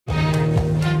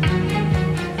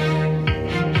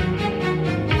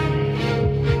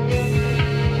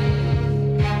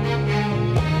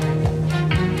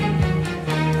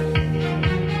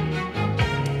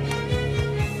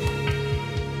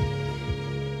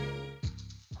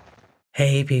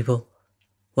Hey people,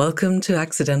 welcome to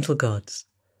Accidental Gods,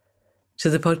 to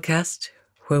the podcast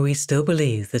where we still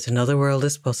believe that another world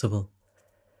is possible,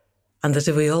 and that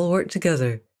if we all work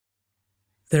together,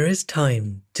 there is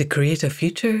time to create a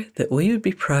future that we would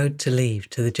be proud to leave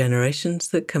to the generations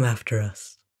that come after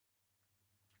us.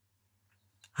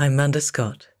 I'm Amanda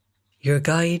Scott, your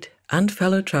guide and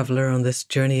fellow traveller on this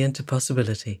journey into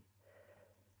possibility.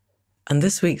 And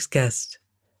this week's guest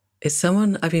is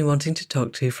someone I've been wanting to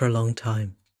talk to for a long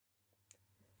time.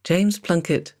 James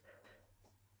Plunkett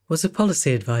was a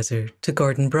policy advisor to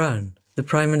Gordon Brown, the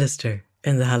Prime Minister,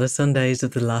 in the halcyon days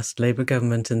of the last Labour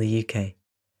government in the UK.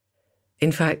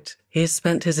 In fact, he has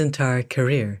spent his entire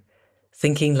career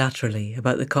thinking laterally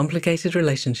about the complicated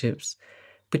relationships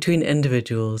between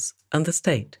individuals and the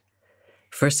state,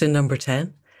 first in Number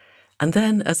 10, and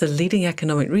then as a leading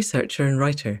economic researcher and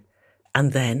writer,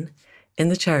 and then in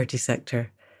the charity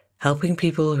sector, helping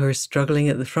people who are struggling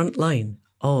at the front line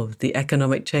of the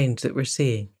economic change that we're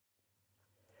seeing.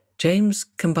 James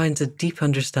combines a deep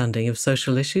understanding of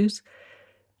social issues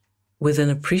with an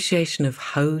appreciation of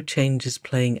how change is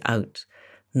playing out,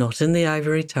 not in the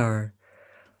ivory tower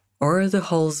or the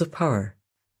halls of power,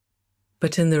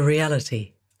 but in the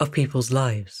reality of people's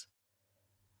lives.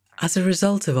 As a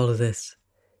result of all of this,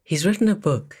 he's written a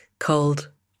book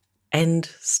called End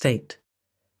State: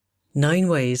 9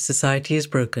 Ways Society is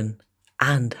Broken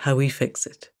and How We Fix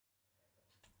It.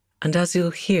 And as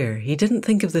you'll hear, he didn't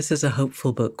think of this as a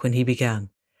hopeful book when he began.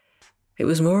 It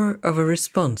was more of a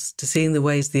response to seeing the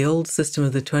ways the old system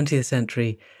of the 20th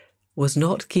century was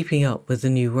not keeping up with the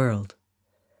new world.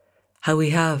 How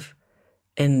we have,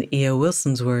 in E.O.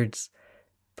 Wilson's words,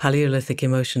 Paleolithic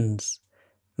emotions,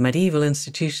 medieval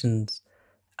institutions,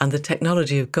 and the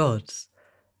technology of gods,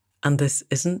 and this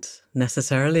isn't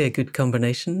necessarily a good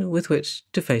combination with which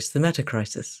to face the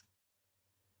meta-crisis.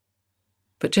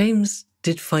 But James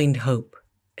did find hope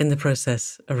in the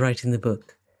process of writing the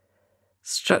book,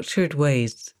 structured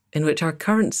ways in which our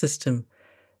current system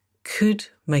could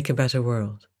make a better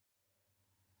world.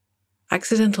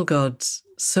 Accidental Gods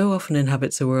so often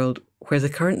inhabits a world where the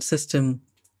current system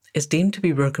is deemed to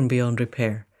be broken beyond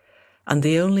repair, and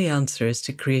the only answer is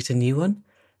to create a new one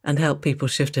and help people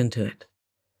shift into it.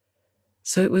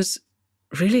 So it was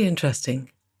really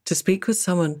interesting to speak with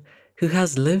someone who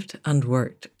has lived and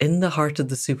worked in the heart of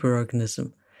the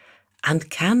superorganism and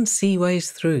can see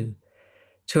ways through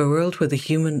to a world where the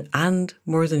human and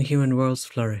more than human worlds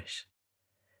flourish.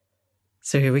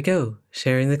 So here we go,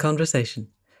 sharing the conversation.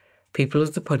 People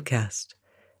of the podcast,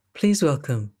 please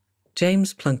welcome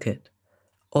James Plunkett,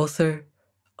 author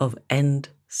of End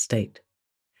State.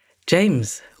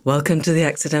 James, welcome to the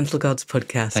Accidental Gods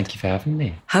podcast. Thank you for having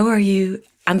me. How are you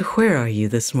and where are you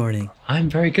this morning? I'm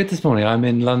very good this morning. I'm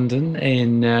in London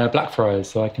in Blackfriars,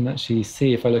 so I can actually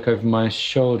see, if I look over my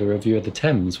shoulder, a view of the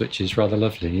Thames, which is rather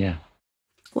lovely, yeah.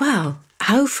 Wow.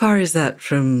 How far is that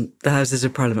from the Houses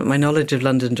of Parliament? My knowledge of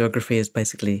London geography is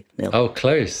basically nil. Oh,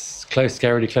 close,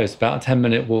 scarily close. About a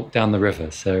 10-minute walk down the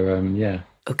river, so yeah.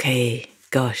 Okay,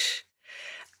 gosh.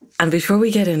 And before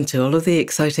we get into all of the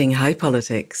exciting high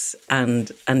politics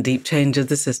and deep change of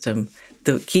the system,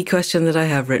 the key question that I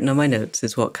have written on my notes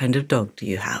is, what kind of dog do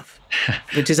you have?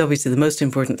 Which is obviously the most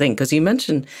important thing, because you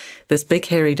mentioned this big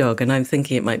hairy dog, and I'm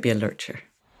thinking it might be a lurcher.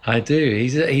 I do.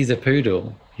 He's a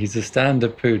poodle. He's a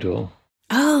standard poodle.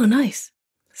 Oh, nice.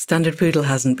 Standard poodle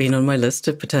hasn't been on my list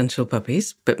of potential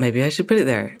puppies, but maybe I should put it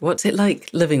there. What's it like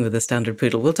living with a standard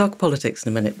poodle? We'll talk politics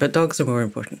in a minute, but dogs are more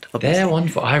important, obviously. They're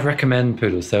wonderful. I recommend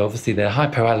poodles. So obviously they're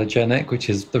hypoallergenic, which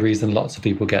is the reason lots of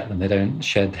people get them. They don't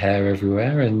shed hair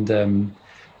everywhere,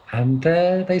 and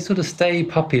they sort of stay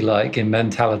puppy-like in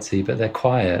mentality, but they're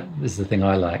quiet. This is the thing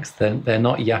I like. So they're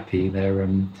not yappy. They're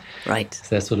right.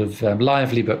 They're sort of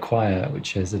lively but quiet,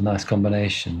 which is a nice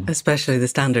combination. Especially the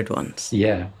standard ones.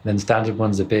 Yeah. Then standard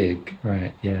ones are big.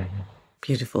 Right. Yeah.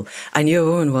 Beautiful. I knew a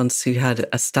woman once who had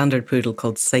a standard poodle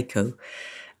called Seiko,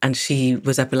 and she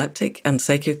was epileptic, and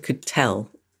Seiko could tell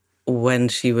when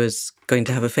she was going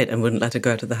to have a fit and wouldn't let her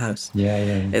go out of the house.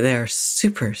 Yeah. They're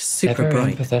super they're very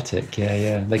bright. Empathetic,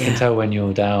 yeah. They can tell when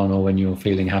you're down or when you're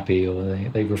feeling happy, or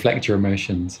they reflect your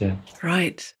emotions, yeah.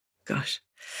 Right. Gosh.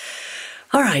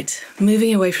 All right,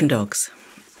 moving away from dogs.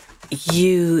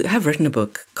 You have written a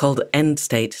book called End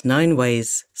State: 9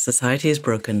 Ways Society is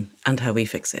Broken and How We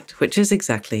Fix It, which is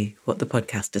exactly what the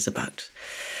podcast is about.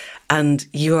 And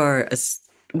you are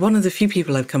one of the few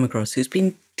people I've come across who's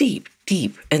been deep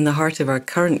in the heart of our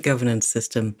current governance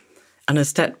system and has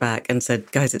stepped back and said,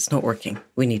 guys, it's not working.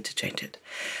 We need to change it.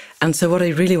 And so what I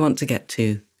really want to get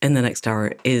to in the next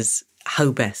hour is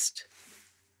how best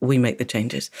we make the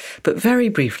changes. But very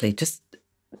briefly, just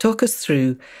talk us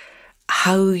through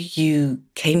how you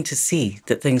came to see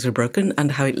that things were broken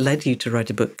and how it led you to write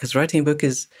a book, because writing a book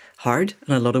is hard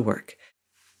and a lot of work.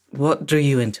 What drew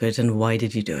you into it and why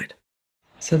did you do it?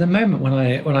 So the moment when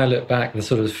I look back, the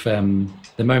sort of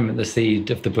the moment the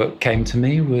seed of the book came to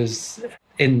me was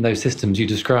in those systems you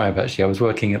describe. Actually, I was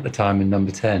working at the time in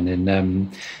Number 10 in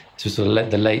it was sort of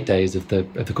the late days of the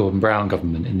Gordon Brown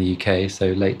government in the UK,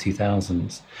 so late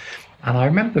 2000s. And I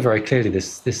remember very clearly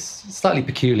this slightly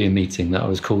peculiar meeting that I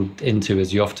was called into,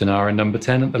 as you often are in Number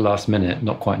 10 at the last minute,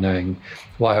 not quite knowing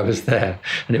why I was there.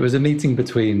 And it was a meeting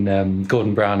between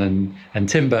Gordon Brown and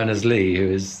Tim Berners-Lee,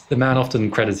 who is the man often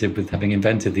credited with having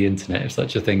invented the internet, if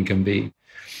such a thing can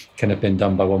have been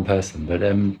done by one person. But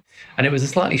and it was a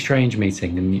slightly strange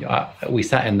meeting, and we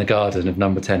sat in the garden of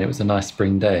Number 10. It was a nice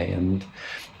spring day, and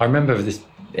I remember this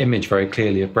image very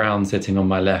clearly of Brown sitting on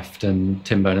my left and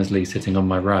Tim Berners-Lee sitting on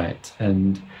my right.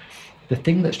 And the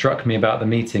thing that struck me about the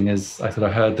meeting as I sort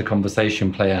of heard the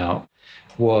conversation play out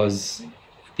was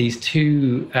these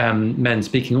two men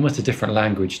speaking almost a different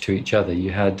language to each other.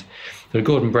 You had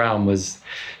Gordon Brown was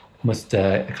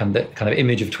kind of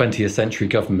image of 20th century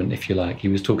government, if you like. He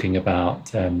was talking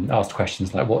about asked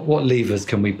questions like what levers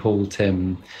can we pull,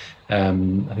 Tim?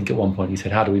 I think at one point he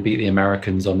said, how do we beat the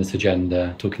Americans on this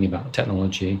agenda, talking about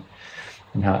technology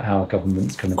and how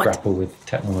governments kind of grapple with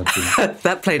technology.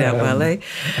 That played out well, eh?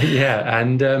 Yeah,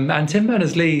 and Tim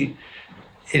Berners-Lee,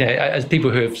 as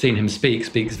people who have seen him speaks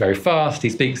very fast. He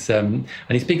speaks and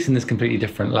he speaks in this completely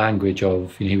different language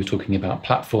of, he was talking about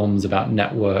platforms, about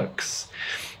networks,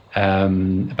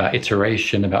 about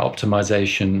iteration, about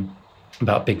optimization,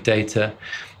 about big data.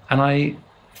 And I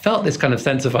felt this kind of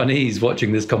sense of unease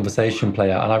watching this conversation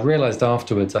play out. And I realized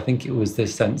afterwards, I think it was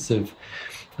this sense of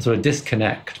a sort of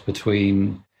disconnect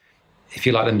between, if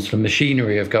you like, the sort of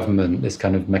machinery of government, this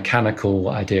kind of mechanical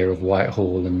idea of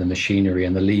Whitehall and the machinery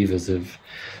and the levers of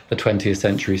the 20th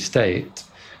century state,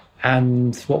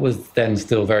 and what was then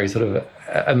still very sort of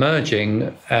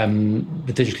emerging,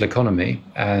 the digital economy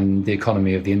and the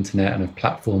economy of the internet and of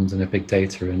platforms and of big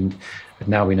data. And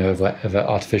now we know of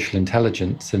artificial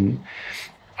intelligence. And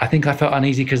I think I felt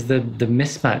uneasy because the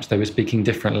mismatch, they were speaking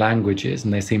different languages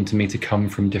and they seemed to me to come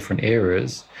from different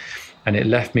eras. And it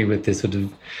left me with this sort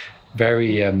of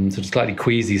very sort of slightly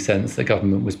queasy sense that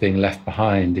government was being left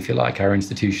behind, if you like. Our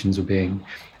institutions were being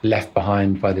left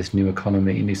behind by this new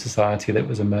economy, new society that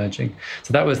was emerging.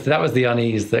 So that was the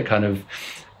unease that kind of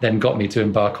then got me to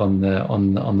embark on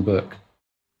the book.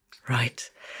 Right.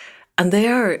 And they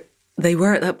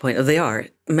were at that point, or they are,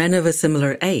 men of a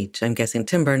similar age, I'm guessing.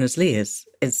 Tim Berners-Lee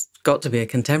is got to be a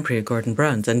contemporary of Gordon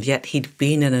Brown's, and yet he'd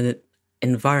been in an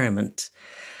environment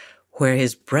where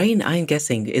his brain, I'm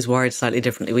guessing, is wired slightly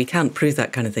differently. We can't prove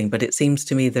that kind of thing, but it seems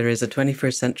to me there is a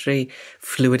 21st century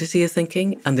fluidity of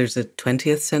thinking and there's a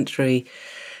 20th century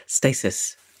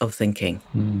stasis of thinking.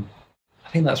 I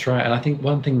think that's right. And I think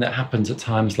one thing that happens at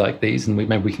times like these, and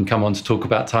maybe we can come on to talk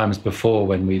about times before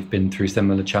when we've been through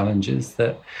similar challenges,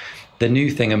 that the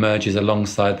new thing emerges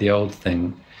alongside the old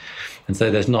thing. And so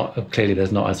there's not a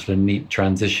sort of neat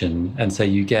transition. And so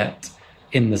you get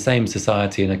in the same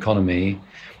society and economy,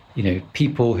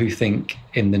 people who think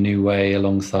in the new way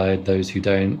alongside those who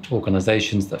don't,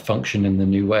 organizations that function in the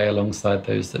new way alongside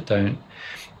those that don't.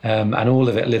 And all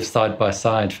of it lives side by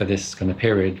side for this kind of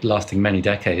period lasting many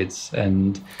decades.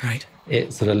 And right.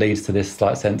 It sort of leads to this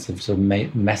slight sense of sort of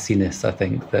messiness, I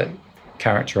think, that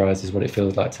characterizes what it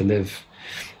feels like to live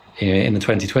in the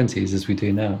 2020s as we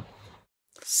do now.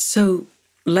 So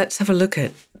let's have a look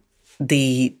at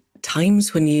the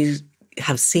times when you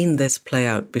have seen this play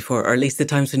out before, or at least the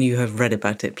times when you have read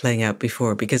about it playing out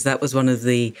before, because that was one of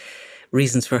the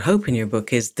reasons for hope in your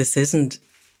book, is this isn't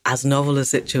as novel a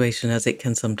situation as it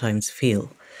can sometimes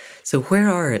feel. So where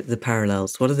are the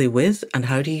parallels? What are they with? And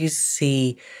how do you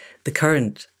see the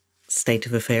current state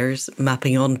of affairs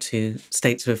mapping onto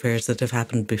states of affairs that have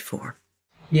happened before?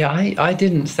 Yeah, I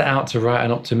didn't set out to write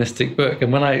an optimistic book.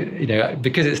 And when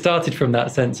because it started from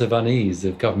that sense of unease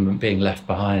of government being left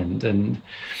behind, and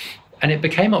it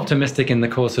became optimistic in the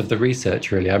course of the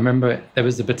research, really. I remember there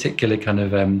was a particular kind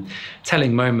of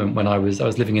telling moment when I was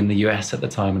living in the US at the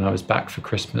time, and I was back for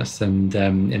Christmas and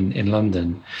in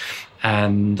London.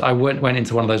 And I went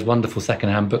into one of those wonderful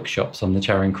secondhand bookshops on the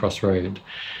Charing Cross Road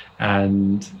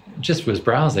and just was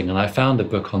browsing. And I found a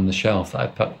book on the shelf that I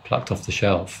plucked off the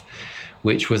shelf,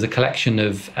 which was a collection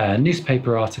of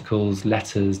newspaper articles,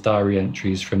 letters, diary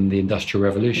entries from the Industrial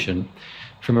Revolution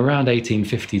from around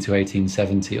 1850 to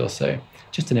 1870 or so,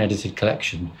 just an edited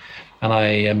collection. And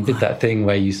I did that thing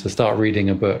where you sort of start reading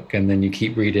a book and then you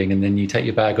keep reading and then you take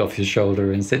your bag off your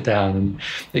shoulder and sit down, and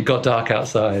it got dark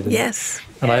outside.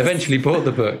 And I eventually bought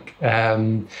the book.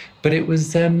 But it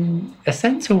was a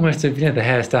sense almost of, the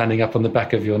hair standing up on the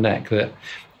back of your neck, that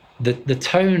the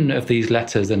tone of these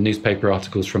letters and newspaper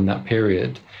articles from that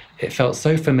period, it felt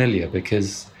so familiar,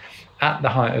 because at the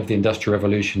height of the Industrial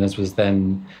Revolution, as was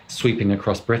then sweeping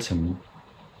across Britain,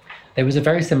 there was a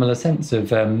very similar sense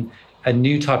of a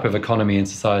new type of economy and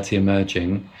society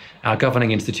emerging, our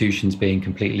governing institutions being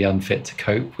completely unfit to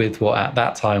cope with what at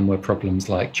that time were problems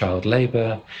like child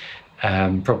labour,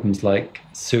 problems like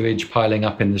sewage piling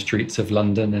up in the streets of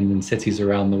London and in cities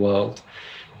around the world,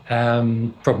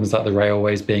 problems like the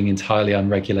railways being entirely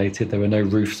unregulated. There were no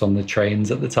roofs on the trains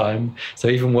at the time, so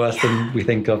even worse than we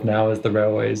think of now as the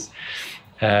railways,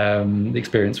 the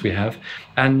experience we have.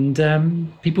 And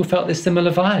people felt this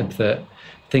similar vibe, that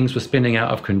things were spinning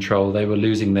out of control, they were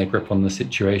losing their grip on the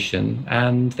situation,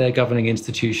 and their governing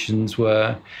institutions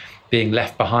were being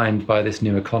left behind by this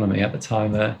new economy, at the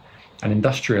time an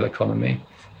industrial economy.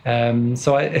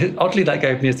 Oddly, that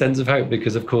gave me a sense of hope,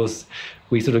 because of course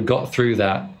we sort of got through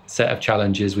that set of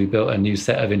challenges. We built a new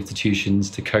set of institutions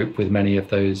to cope with many of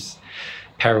those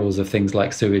perils of things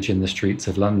like sewage in the streets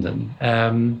of London.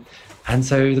 And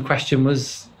so the question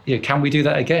was, can we do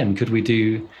that again? Could we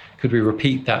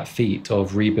repeat that feat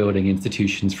of rebuilding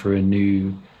institutions for a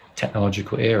new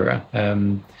technological era?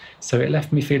 So it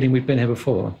left me feeling we'd been here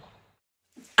before.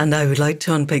 And I would like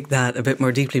to unpick that a bit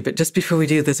more deeply. But just before we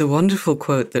do, there's a wonderful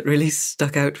quote that really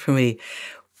stuck out for me.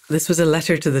 This was a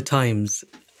letter to the Times,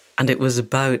 and it was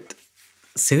about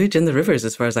sewage in the rivers,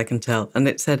 as far as I can tell. And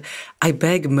it said, "I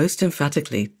beg most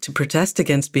emphatically to protest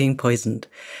against being poisoned.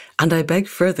 And I beg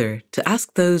further to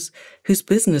ask those whose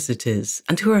business it is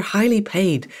and who are highly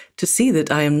paid to see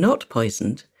that I am not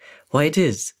poisoned, why it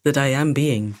is that I am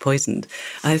being poisoned."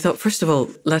 And I thought, first of all,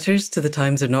 letters to the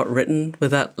Times are not written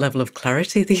with that level of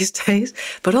clarity these days.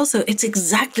 But also, it's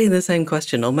exactly the same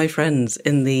question. All my friends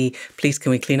in the "Please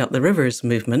Can We Clean Up the Rivers"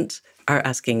 movement are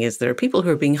asking, is there people who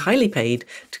are being highly paid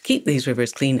to keep these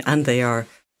rivers clean, and they are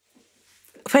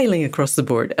failing across the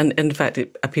board. And in fact,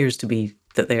 it appears to be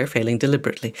that they are failing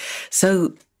deliberately.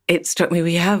 So it struck me,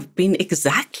 we have been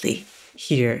exactly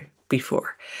here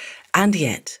before. And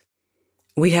yet,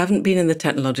 we haven't been in the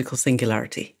technological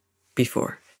singularity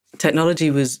before.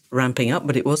 Technology was ramping up,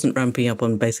 but it wasn't ramping up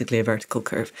on basically a vertical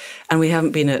curve. And we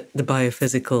haven't been at the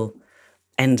biophysical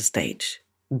end stage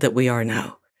that we are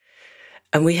now.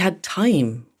 And we had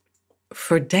time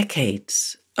for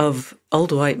decades of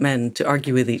old white men to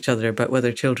argue with each other about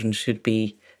whether children should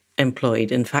be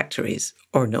employed in factories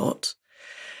or not.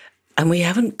 And we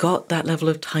haven't got that level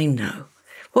of time now.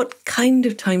 What kind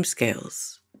of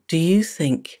timescales do you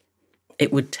think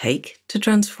it would take to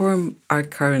transform our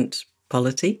current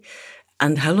polity?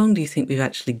 And how long do you think we've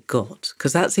actually got?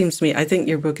 Because that seems to me, I think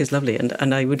your book is lovely,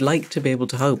 and I would like to be able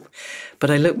to hope. But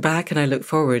I look back and I look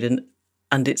forward,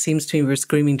 and it seems to me we're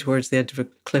screaming towards the edge of a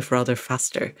cliff rather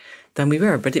faster than we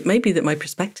were. But it may be that my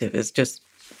perspective is just,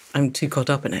 I'm too caught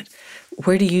up in it.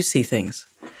 Where do you see things?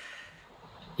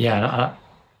 Yeah,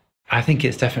 I think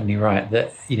it's definitely right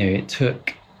that,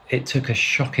 it took a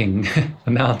shocking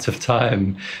amount of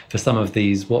time for some of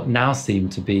these, what now seem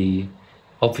to be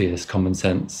obvious common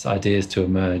sense ideas to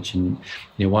emerge. And,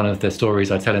 one of the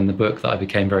stories I tell in the book that I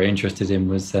became very interested in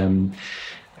was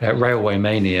railway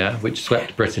mania, which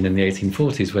swept Britain in the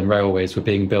 1840s when railways were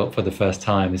being built for the first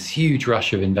time, this huge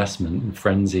rush of investment and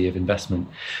frenzy of investment.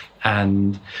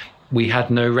 And we had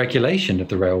no regulation of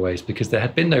the railways because there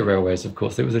had been no railways, of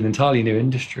course. It was an entirely new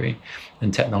industry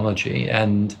and technology.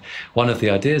 And one of the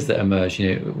ideas that emerged,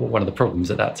 one of the problems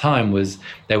at that time was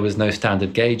there was no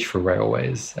standard gauge for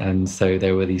railways. And so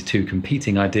there were these two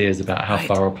competing ideas about how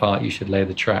far apart you should lay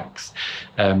the tracks.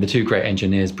 The two great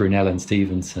engineers, Brunel and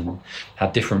Stephenson,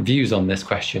 had different views on this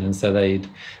question. And so they'd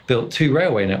built two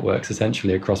railway networks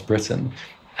essentially across Britain.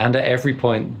 And at every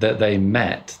point that they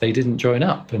met, they didn't join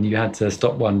up, and you had to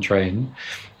stop one train.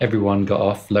 Everyone got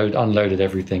off, unloaded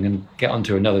everything, and get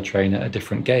onto another train at a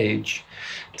different gauge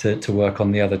to work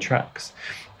on the other tracks.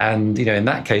 And in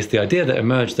that case, the idea that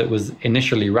emerged that was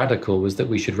initially radical was that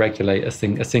we should regulate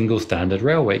a single standard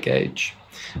railway gauge.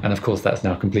 And of course, that's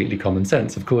now completely common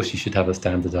sense. Of course, you should have a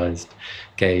standardized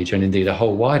gauge, and indeed a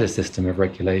whole wider system of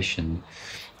regulation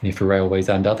for railways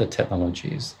and other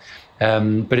technologies.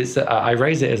 But I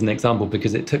raise it as an example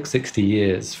because it took 60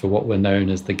 years for what were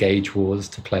known as the gauge wars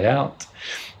to play out,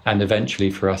 and eventually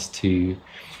for us to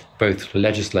both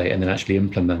legislate and then actually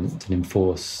implement and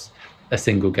enforce a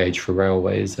single gauge for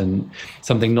railways. And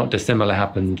something not dissimilar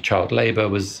happened. Child labour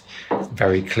was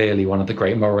very clearly one of the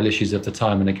great moral issues of the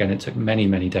time. And again, it took many,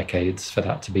 many decades for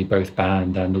that to be both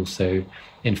banned and also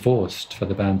enforced, for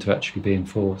the ban to actually be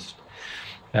enforced.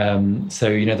 So,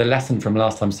 the lesson from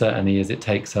last time certainly is it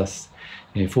takes us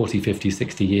 40, 50,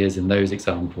 60 years in those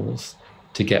examples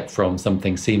to get from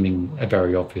something seeming a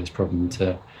very obvious problem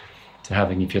to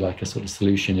having, if you like, a sort of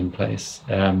solution in place.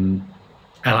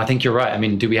 And I think you're right. I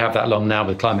mean, do we have that long now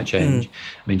with climate change?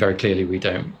 I mean, very clearly we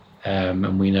don't.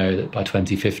 And we know that by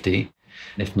 2050,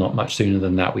 if not much sooner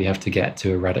than that, we have to get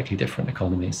to a radically different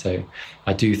economy. So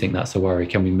I do think that's a worry.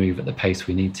 Can we move at the pace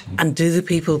we need to? And do the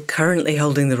people currently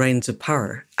holding the reins of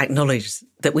power acknowledge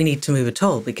that we need to move at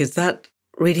all? Because that,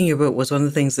 reading your book, was one of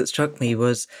the things that struck me,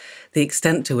 was the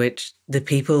extent to which the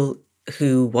people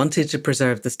who wanted to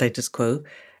preserve the status quo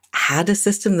had a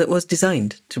system that was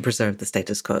designed to preserve the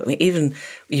status quo. I mean, even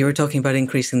you were talking about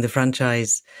increasing the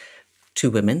franchise to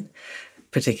women,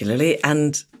 particularly,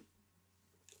 and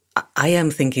I am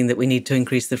thinking that we need to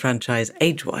increase the franchise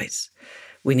age-wise.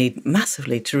 We need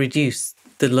massively to reduce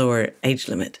the lower age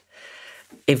limit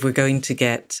if we're going to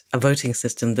get a voting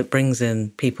system that brings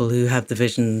in people who have the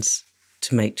visions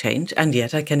to make change. And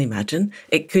yet I can imagine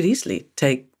it could easily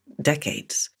take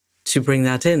decades to bring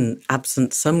that in,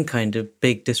 absent some kind of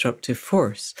big disruptive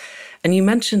force. And you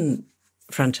mention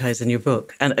franchise in your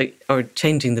book, and or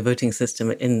changing the voting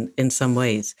system in some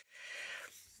ways.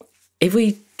 If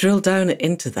we drill down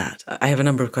into that, I have a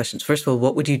number of questions. First of all,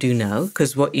 what would you do now?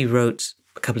 Because what you wrote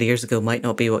a couple of years ago might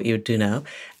not be what you would do now.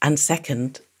 And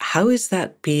second, how is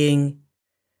that being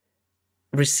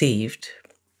received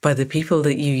by the people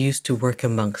that you used to work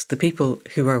amongst, the people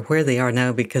who are where they are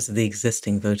now because of the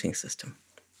existing voting system?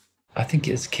 I think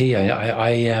it's key.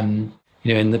 I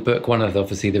in the book, one of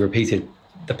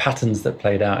the patterns that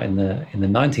played out in the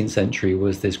 19th century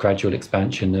was this gradual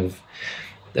expansion of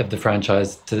the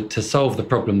franchise to solve the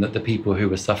problem that the people who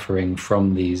were suffering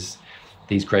from these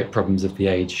great problems of the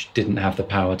age didn't have the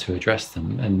power to address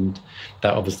them. And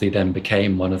that obviously then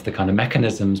became one of the kind of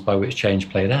mechanisms by which change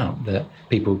played out, that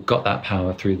people got that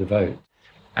power through the vote.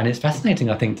 And it's fascinating,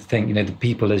 I think, to think, the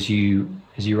people, as you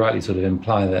rightly sort of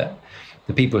imply, that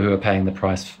the people who are paying the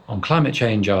price on climate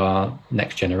change are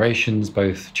next generations,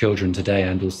 both children today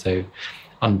and also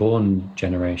unborn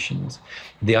generations.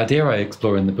 The idea I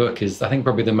explore in the book is, I think,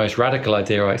 probably the most radical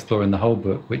idea I explore in the whole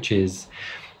book, which is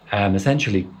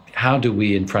essentially, how do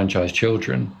we enfranchise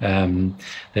children?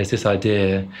 There's this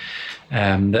idea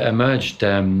that emerged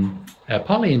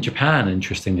partly in Japan,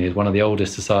 interestingly, as one of the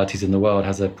oldest societies in the world,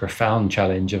 has a profound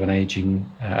challenge of an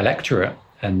aging electorate,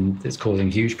 and it's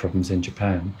causing huge problems in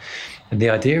Japan. And the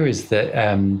idea is that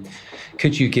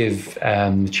could you give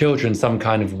children some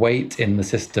kind of weight in the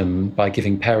system by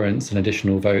giving parents an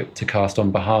additional vote to cast on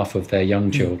behalf of their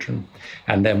young children?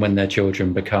 And then when their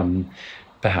children become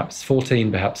perhaps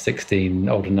 14, perhaps 16,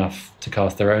 old enough to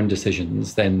cast their own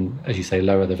decisions, then, as you say,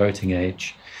 lower the voting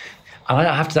age. And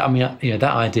I have to say,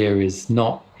 that idea is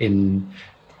not in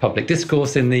public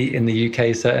discourse in the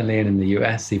UK, certainly, and in the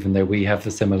US, even though we have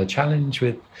a similar challenge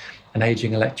with an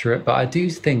aging electorate. But I do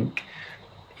think,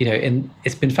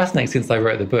 it's been fascinating since I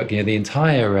wrote the book, the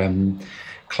entire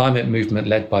climate movement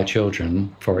led by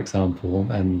children, for example,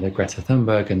 and the Greta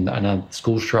Thunberg and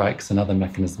school strikes and other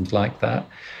mechanisms like that,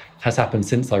 has happened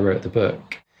since I wrote the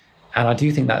book. And I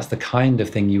do think that's the kind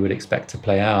of thing you would expect to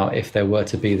play out if there were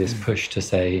to be this push to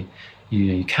say,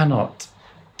 you cannot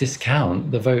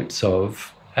discount the votes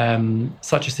of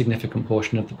such a significant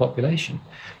portion of the population.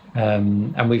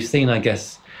 And we've seen, I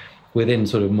guess, within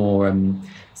sort of more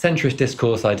centrist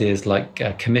discourse, ideas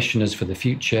like commissioners for the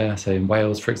future. So in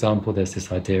Wales, for example, there's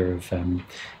this idea of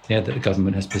that the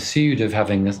government has pursued of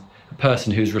having a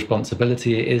person whose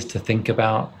responsibility it is to think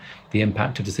about the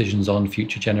impact of decisions on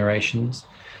future generations.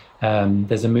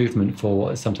 There's a movement for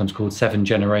what is sometimes called the 7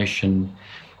 generations,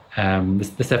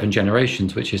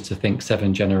 which is to think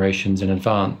 7 generations in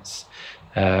advance,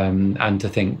 and to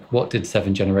think, what did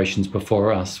 7 generations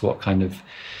before us, what kind of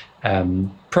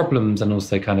problems and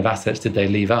also kind of assets did they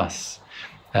leave us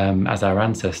as our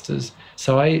ancestors?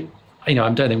 So I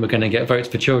don't think we're going to get votes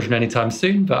for children anytime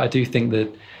soon, but I do think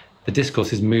that the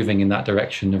discourse is moving in that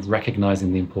direction of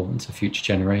recognising the importance of future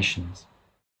generations.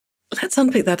 Let's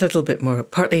unpick that a little bit more,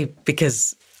 partly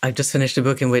because I've just finished a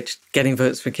book in which getting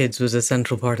votes for kids was a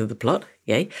central part of the plot.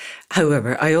 Yay.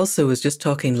 However, I also was just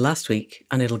talking last week,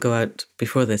 and it'll go out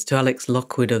before this, to Alex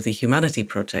Lockwood of the Humanity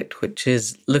Project, which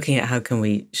is looking at how can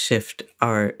we shift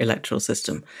our electoral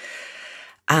system.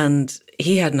 And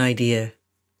he had an idea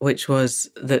which was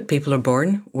that people are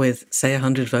born with, say,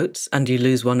 100 votes and you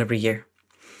lose one every year.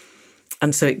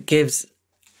 And so it gives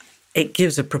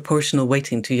a proportional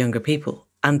weighting to younger people.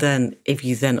 And then if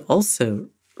you then also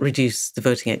reduce the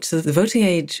voting age. So the voting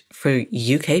age for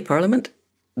UK Parliament,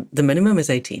 the minimum is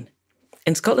 18.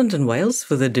 In Scotland and Wales,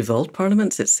 for the devolved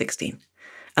parliaments, it's 16.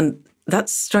 And that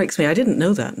strikes me. I didn't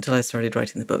know that until I started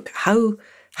writing the book. How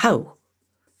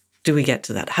do we get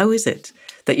to that? How is it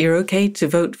that you're okay to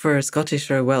vote for a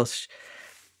Scottish or a Welsh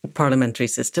parliamentary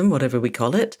system, whatever we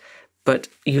call it, but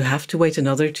you have to wait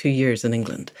another 2 years in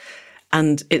England?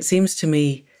 And it seems to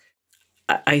me,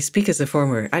 I speak as a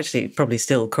former, actually probably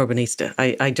still Corbynista.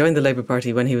 I joined the Labour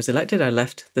Party when he was elected. I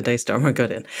left the day Starmer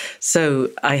got in.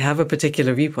 So I have a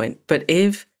particular viewpoint. But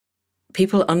if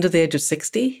people under the age of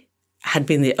 60 had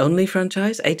been the only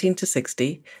franchise, 18 to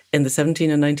 60, in the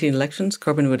 17 and 19 elections,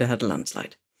 Corbyn would have had a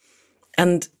landslide.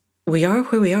 And we are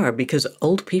where we are because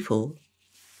old people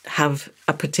have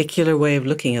a particular way of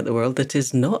looking at the world that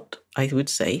is not, I would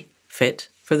say, fit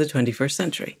for the 21st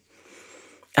century.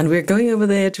 And we're going over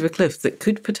the edge of a cliff that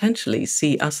could potentially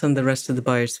see us and the rest of the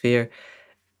biosphere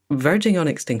verging on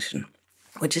extinction,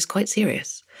 which is quite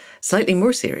serious. Slightly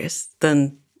more serious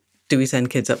than do we send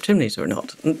kids up chimneys or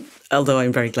not? Although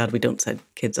I'm very glad we don't send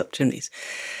kids up chimneys.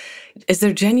 Is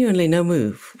there genuinely no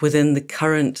move within the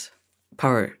current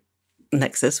power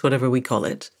nexus, whatever we call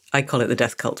it? I call it the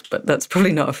death cult, but that's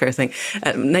probably not a fair thing.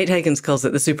 Nate Higgins calls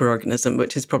it the superorganism,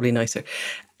 which is probably nicer.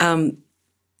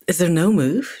 Is there no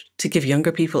move to give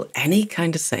younger people any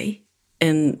kind of say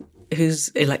in who's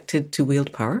elected to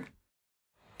wield power?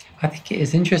 I think it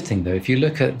is interesting, though. If you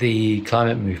look at the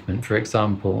climate movement, for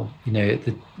example,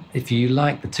 if you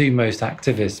like, the two most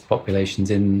activist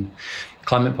populations in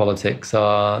climate politics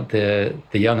are the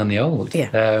young and the old.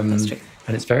 Yeah, that's true.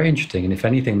 And it's very interesting. And if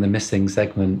anything, the missing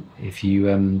segment, if you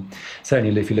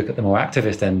certainly if you look at the more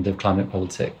activist end of climate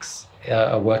politics,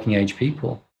 are working age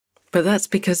people. But that's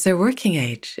because they're working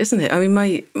age, isn't it? I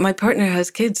mean, my partner has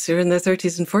kids who are in their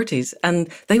 30s and 40s, and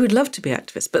they would love to be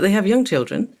activists, but they have young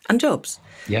children and jobs.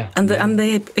 Yeah. And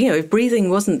they, if breathing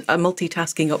wasn't a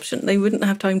multitasking option, they wouldn't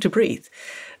have time to breathe.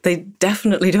 They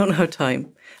definitely don't have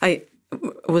time. I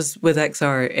was with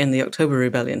XR in the October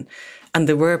Rebellion, and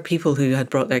there were people who had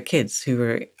brought their kids who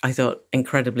were, I thought,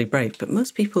 incredibly brave. But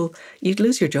most people, you'd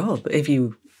lose your job if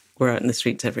you were out in the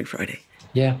streets every Friday.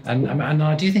 Yeah, and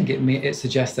I do think it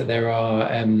suggests that there are,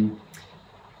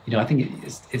 I think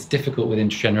it's difficult with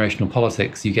intergenerational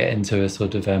politics. You get into a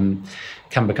sort of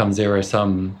can become zero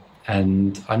sum,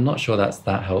 and I'm not sure that's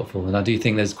that helpful. And I do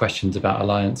think there's questions about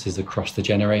alliances across the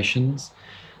generations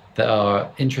that are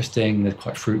interesting, they're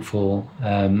quite fruitful.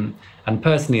 And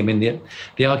personally, I mean,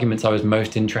 the arguments I was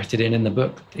most interested in the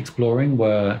book exploring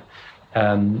were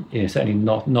certainly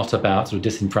not about sort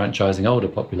of disenfranchising older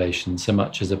populations so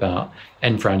much as about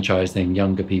enfranchising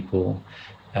younger people.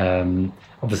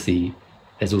 Obviously,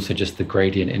 there's also just the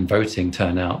gradient in voting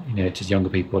turnout. Just younger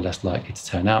people are less likely to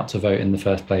turn out to vote in the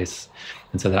first place,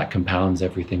 and so that compounds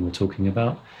everything we're talking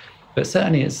about. But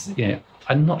certainly,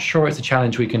 I'm not sure it's a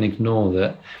challenge we can ignore,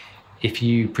 that if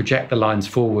you project the lines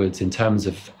forwards in terms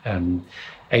of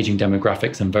aging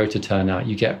demographics and voter turnout,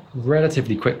 you get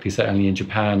relatively quickly, certainly in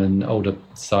Japan and older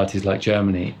societies like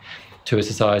Germany, to a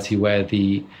society where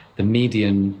the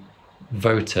median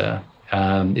voter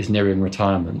is nearing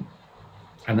retirement.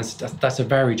 And that's a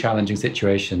very challenging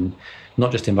situation,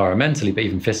 not just environmentally, but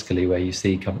even fiscally, where you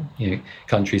see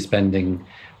countries spending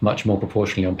much more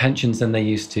proportionally on pensions than they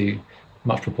used to,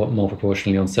 much more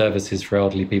proportionally on services for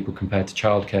elderly people compared to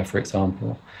childcare, for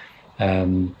example.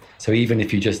 So even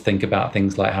if you just think about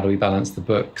things like how do we balance the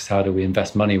books, how do we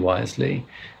invest money wisely,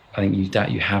 I think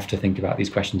you have to think about these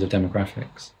questions of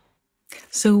demographics.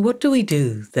 So what do we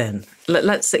do then?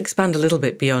 Let's expand a little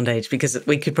bit beyond age, because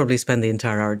we could probably spend the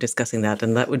entire hour discussing that,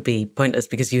 and that would be pointless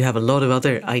because you have a lot of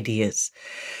other ideas.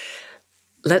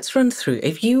 Let's run through.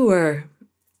 If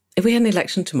we had an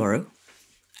election tomorrow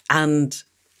and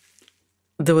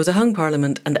there was a hung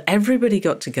parliament and everybody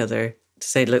got together to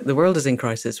say, look, the world is in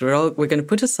crisis. We're going to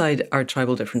put aside our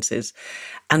tribal differences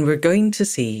and we're going to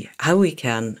see how we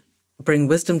can bring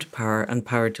wisdom to power and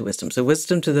power to wisdom. So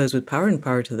wisdom to those with power and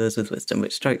power to those with wisdom,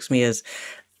 which strikes me as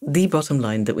the bottom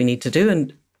line that we need to do.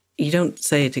 And you don't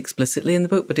say it explicitly in the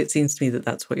book, but it seems to me that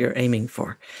that's what you're aiming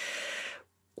for.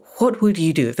 What would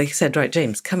you do if they said, right,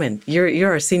 James, come in.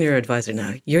 You're our senior advisor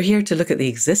now. You're here to look at the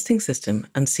existing system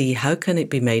and see how can it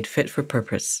be made fit for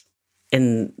purpose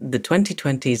in the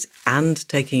 2020s and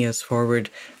taking us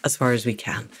forward as far as we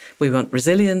can. We want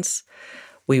resilience,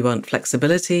 we want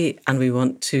flexibility, and we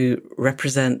want to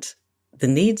represent the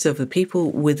needs of the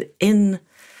people within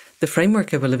the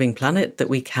framework of a living planet that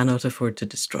we cannot afford to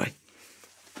destroy.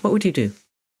 What would you do?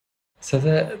 So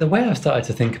the way I've started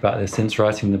to think about this since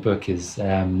writing the book is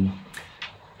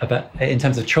about in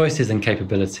terms of choices and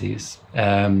capabilities.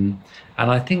 And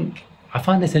I think I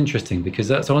find this interesting because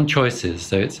that's on choices.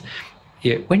 So it's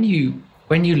when you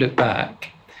look back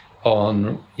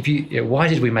on why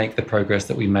did we make the progress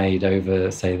that we made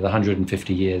over, say, the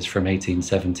 150 years from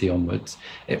 1870 onwards?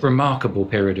 A remarkable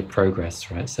period of progress,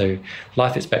 right? So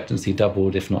life expectancy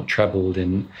doubled, if not trebled,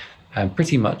 in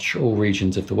pretty much all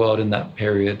regions of the world in that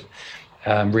period.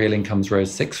 Real incomes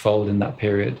rose sixfold in that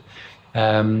period.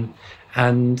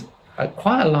 And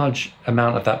quite a large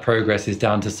amount of that progress is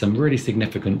down to some really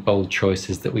significant, bold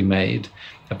choices that we made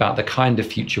about the kind of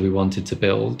future we wanted to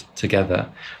build together.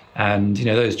 And,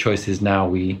 those choices now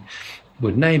we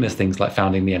would name as things like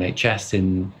founding the NHS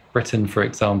in Britain, for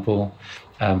example,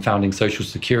 founding social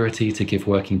security to give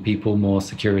working people more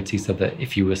security so that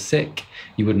if you were sick,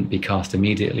 you wouldn't be cast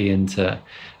immediately into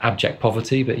abject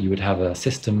poverty, but you would have a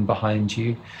system behind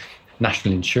you,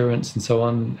 national insurance and so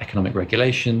on, economic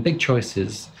regulation, big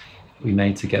choices we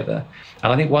made together.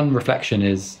 And I think one reflection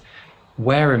is,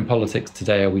 where in politics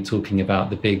today are we talking about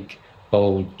the big,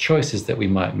 bold choices that we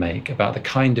might make about the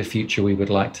kind of future we would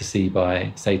like to see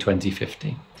by, say,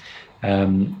 2050?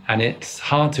 And it's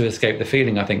hard to escape the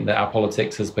feeling, I think, that our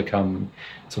politics has become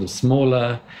sort of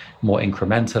smaller, more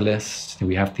incrementalist.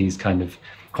 We have these kind of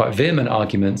quite vehement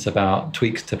arguments about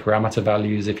tweaks to parameter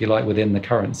values, if you like, within the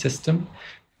current system.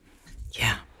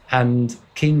 Yeah. And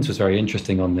Keynes was very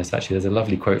interesting on this, actually. There's a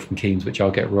lovely quote from Keynes, which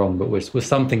I'll get wrong, but was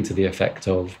something to the effect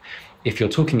of, if you're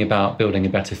talking about building a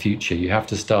better future, you have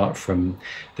to start from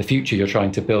the future you're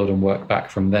trying to build and work back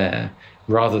from there,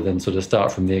 rather than sort of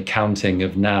start from the accounting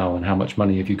of now and how much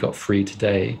money have you got free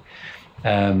today.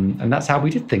 And that's how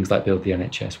we did things like build the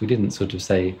NHS. We didn't sort of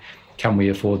say, can we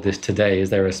afford this today?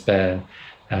 Is there a spare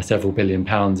several £billion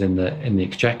in the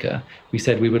exchequer? We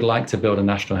said we would like to build a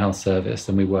national health service,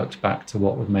 and we worked back to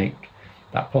what would make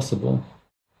that possible.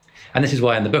 And this is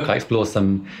why in the book I explore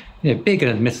some big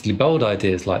and admittedly bold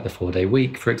ideas like the 4-day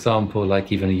week, for example,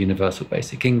 like even a universal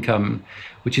basic income,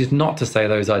 which is not to say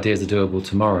those ideas are doable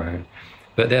tomorrow,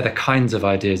 but they're the kinds of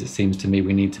ideas, it seems to me,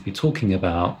 we need to be talking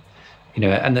about,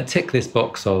 and that tick this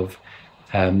box of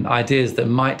ideas that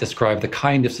might describe the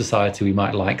kind of society we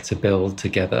might like to build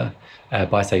together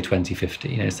by, say,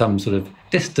 2050, some sort of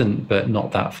distant but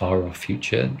not that far off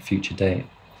future date.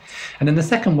 And then the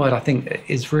second word I think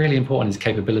is really important is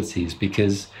capabilities,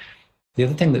 because the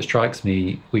other thing that strikes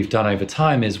me we've done over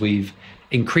time is we've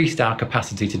increased our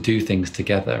capacity to do things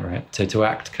together, right? To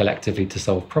act collectively to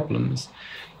solve problems.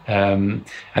 And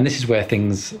this is where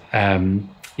things,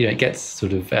 it gets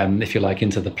sort of, if you like,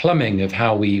 into the plumbing of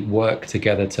how we work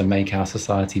together to make our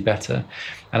society better.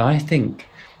 And I think,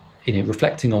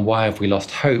 reflecting on why have we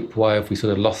lost hope, why have we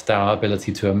sort of lost our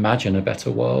ability to imagine a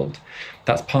better world,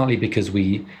 that's partly because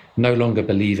we no longer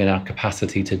believe in our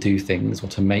capacity to do things or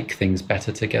to make things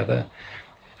better together.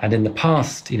 And in the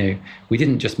past, we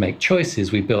didn't just make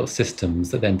choices, we built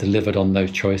systems that then delivered on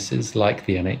those choices, like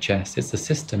the NHS. It's a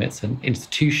system, it's an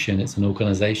institution, it's an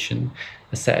organization,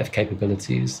 a set of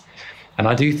capabilities. And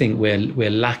I do think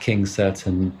we're lacking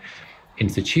certain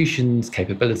institutions,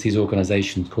 capabilities,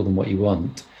 organizations, call them what you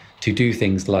want, to do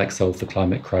things like solve the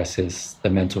climate crisis, the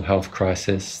mental health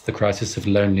crisis, the crisis of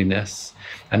loneliness,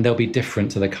 and they'll be different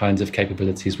to the kinds of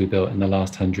capabilities we built in the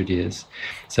last 100 years.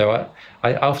 So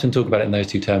I often talk about it in those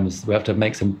two terms. We have to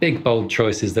make some big, bold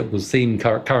choices that will seem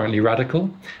currently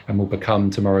radical and will become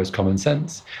tomorrow's common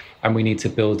sense. And we need to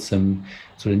build some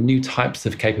sort of new types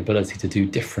of capability to do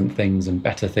different things and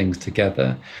better things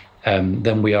together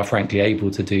than we are frankly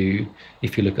able to do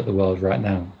if you look at the world right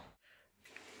now.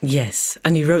 Yes,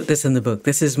 and you wrote this in the book.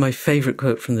 This is my favourite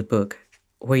quote from the book,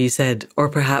 where you said, or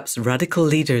perhaps radical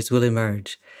leaders will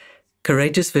emerge,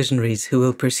 courageous visionaries who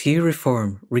will pursue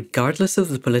reform regardless of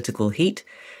the political heat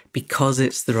because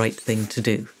it's the right thing to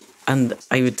do. And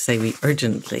I would say we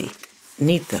urgently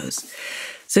need those.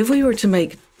 So if we were to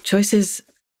make choices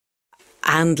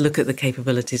and look at the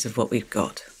capabilities of what we've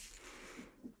got,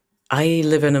 I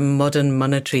live in a modern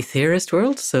monetary theorist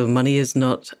world, so money is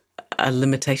not a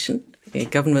limitation.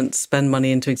 Governments spend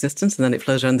money into existence and then it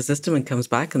flows around the system and comes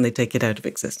back and they take it out of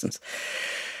existence.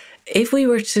 If we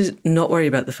were to not worry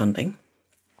about the funding,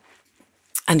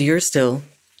 and you're still,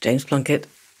 James Plunkett,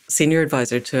 senior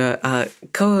advisor to a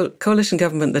coalition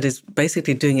government that is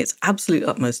basically doing its absolute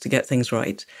utmost to get things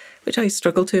right, which I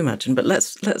struggle to imagine, but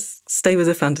let's stay with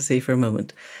the fantasy for a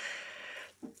moment.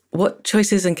 What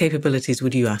choices and capabilities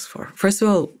would you ask for? First of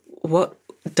all, what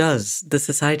does the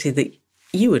society that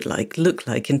you would look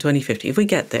like in 2050. If we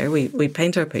get there, we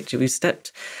paint our picture,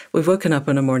 we've woken up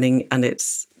in a morning and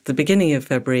it's the beginning of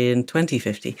February in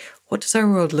 2050. What does our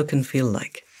world look and feel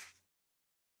like?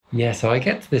 Yeah, so I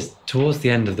get to this towards the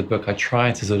end of the book. I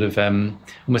try to sort of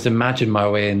almost imagine my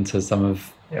way into some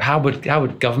of how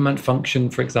would government function,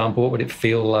 for example. What would it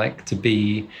feel like to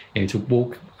be, to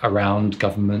walk around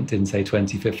government in, say,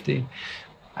 2050,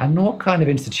 and what kind of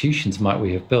institutions might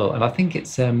we have built? And I think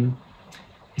it's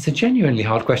a genuinely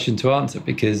hard question to answer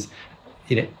because,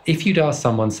 if you'd asked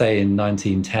someone, say, in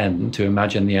 1910 to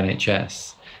imagine the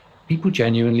NHS, people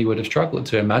genuinely would have struggled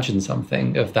to imagine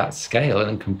something of that scale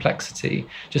and complexity,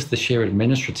 just the sheer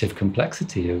administrative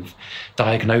complexity of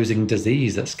diagnosing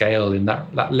disease at scale in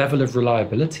that level of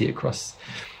reliability across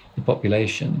the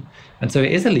population. And so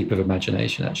it is a leap of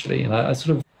imagination, actually. And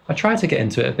I try to get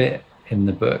into it a bit in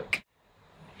the book.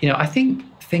 I think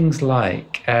things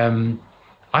like,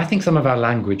 I think some of our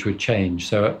language would change.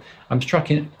 So I'm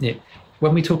struck in,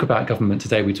 when we talk about government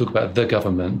today, we talk about the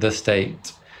government, the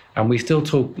state, and we still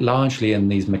talk largely in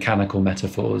these mechanical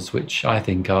metaphors, which I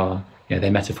think are, they're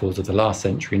metaphors of the last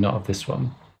century, not of this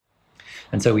one.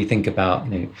 And so we think about,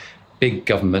 big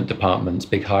government departments,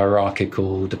 big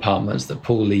hierarchical departments that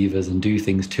pull levers and do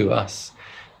things to us,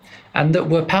 and that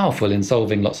were powerful in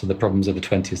solving lots of the problems of the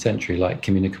 20th century, like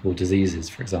communicable diseases,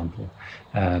 for example,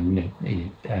 building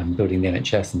the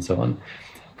NHS and so on.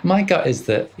 My gut is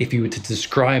that if you were to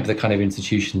describe the kind of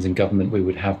institutions and government we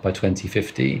would have by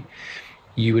 2050,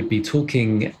 you would be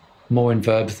talking more in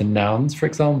verbs than nouns, for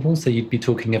example. So you'd be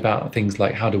talking about things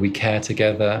like, how do we care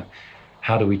together?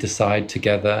 How do we decide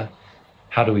together?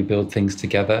 How do we build things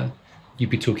together? You'd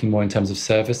be talking more in terms of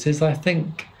services, I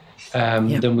think,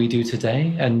 than we do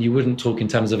today. And you wouldn't talk in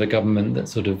terms of a government that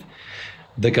sort of,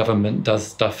 the government does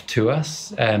stuff to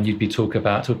us. You'd be talking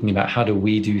about how do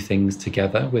we do things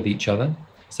together with each other.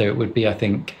 So it would be, I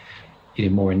think,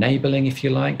 more enabling, if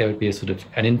you like. There would be a sort of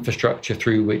an infrastructure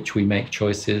through which we make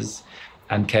choices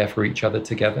and care for each other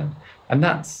together. And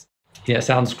that's, it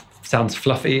sounds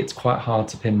fluffy. It's quite hard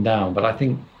to pin down, but I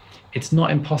think it's not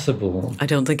impossible. I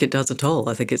don't think it does at all.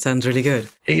 I think it sounds really good.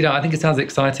 I think it sounds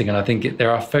exciting. And I think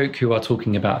there are folk who are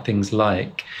talking about things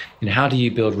like, how do you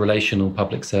build relational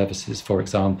public services, for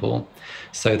example,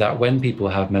 so that when people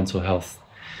have mental health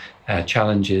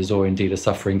challenges or indeed are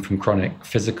suffering from chronic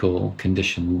physical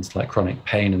conditions like chronic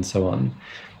pain and so on,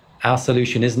 our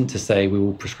solution isn't to say we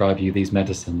will prescribe you these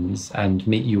medicines and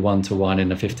meet you one-to-one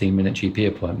in a 15-minute GP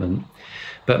appointment,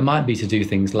 but might be to do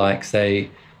things like, say,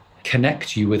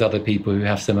 connect you with other people who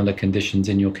have similar conditions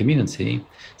in your community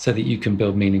so that you can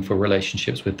build meaningful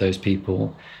relationships with those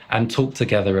people and talk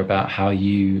together about how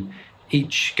you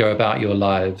each go about your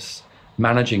lives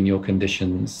managing your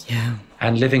conditions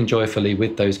and living joyfully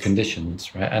with those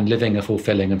conditions, right? And living a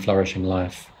fulfilling and flourishing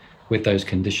life with those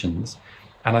conditions.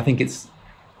 And I think it's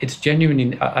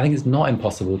genuinely, I think it's not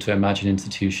impossible to imagine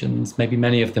institutions, maybe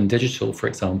many of them digital, for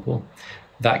example,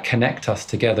 that connect us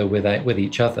together with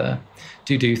each other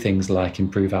to do things like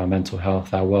improve our mental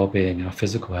health, our well-being, our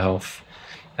physical health,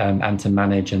 and to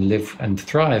manage and live and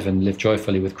thrive and live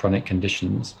joyfully with chronic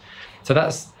conditions. So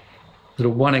that's sort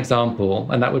of one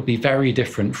example, and that would be very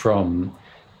different from,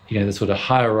 the sort of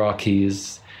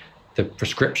hierarchies, the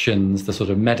prescriptions, the sort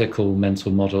of medical mental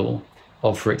model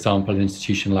of, for example, an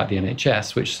institution like the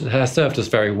NHS, which has served us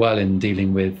very well in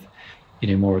dealing with,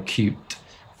 more acute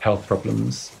health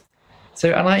problems.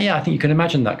 So, and I think you can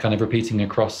imagine that kind of repeating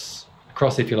across,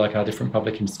 if you like, our different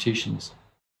public institutions.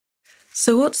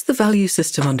 So what's the value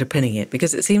system underpinning it?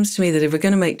 Because it seems to me that if we're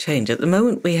going to make change, at the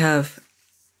moment we have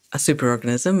a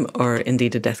superorganism, or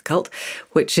indeed a death cult,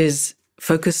 which is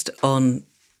focused on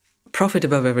profit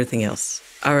above everything else.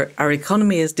 Our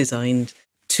economy is designed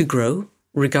to grow,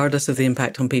 regardless of the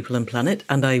impact on people and planet.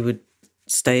 And I would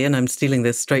say, and I'm stealing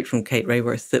this straight from Kate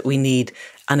Raworth, that we need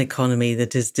an economy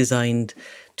that is designed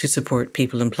to support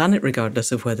people and planet,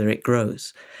 regardless of whether it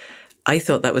grows. I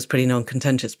thought that was pretty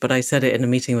non-contentious, but I said it in a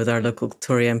meeting with our local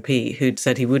Tory MP who'd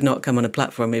said he would not come on a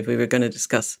platform if we were going to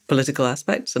discuss political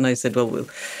aspects. And I said, well,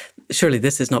 surely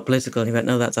this is not political. And he went,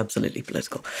 no, that's absolutely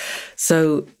political.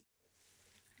 So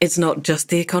it's not just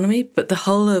the economy, but the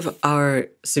whole of our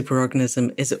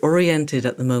superorganism is oriented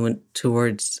at the moment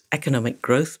towards economic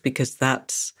growth because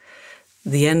that's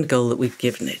the end goal that we've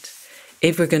given it.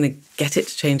 If we're going to get it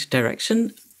to change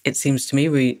direction, it seems to me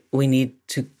we need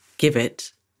to give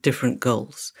it different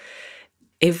goals.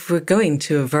 If we're going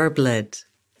to a verb-led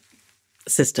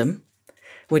system,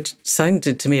 which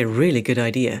sounded to me a really good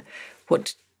idea,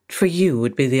 what for you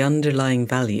would be the underlying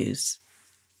values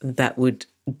that would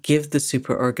give the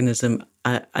superorganism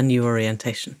a new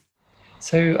orientation?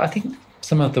 So I think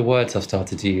some of the words I've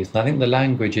started to use. And I think the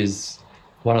language is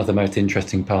one of the most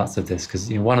interesting parts of this, because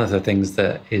one of the things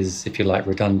that is, if you like,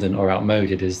 redundant or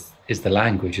outmoded is the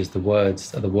language, is the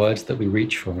words, are the words that we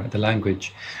reach for. Right? The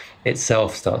language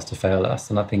itself starts to fail us,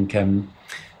 and I think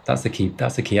that's the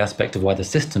key aspect of why the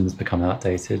systems become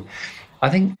outdated. I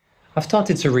think I've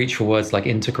started to reach for words like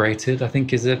integrated. I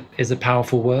think is a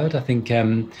powerful word. I think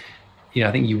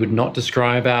I think you would not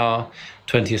describe our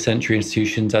 20th century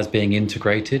institutions as being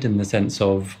integrated in the sense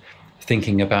of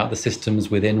thinking about the systems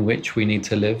within which we need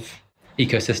to live,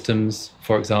 ecosystems,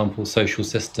 for example, social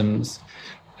systems,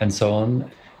 and so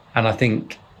on. And I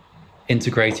think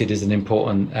integrated is an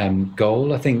important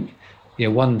goal. I think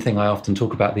one thing I often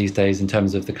talk about these days in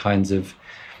terms of the kinds of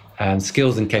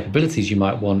skills and capabilities you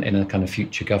might want in a kind of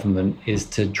future government is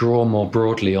to draw more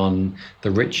broadly on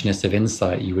the richness of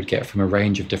insight you would get from a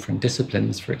range of different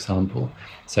disciplines, for example.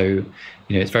 So,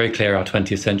 it's very clear our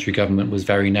 20th century government was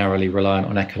very narrowly reliant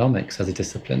on economics as a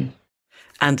discipline.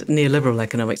 And neoliberal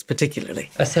economics particularly.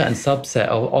 A certain subset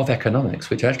of economics,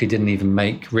 which actually didn't even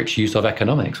make rich use of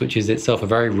economics, which is itself a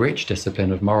very rich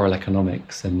discipline of moral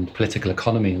economics and political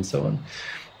economy and so on.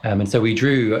 And so we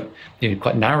drew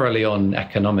quite narrowly on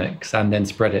economics and then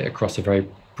spread it across a very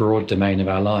broad domain of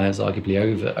our lives, arguably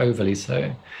overly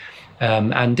so,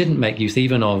 and didn't make use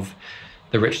even of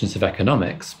the richness of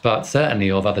economics, but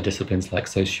certainly of other disciplines like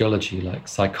sociology, like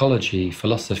psychology,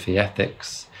 philosophy,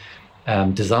 ethics,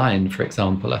 design, for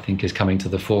example, I think is coming to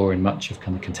the fore in much of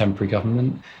kind of contemporary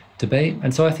government debate.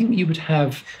 And so I think you would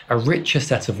have a richer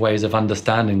set of ways of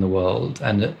understanding the world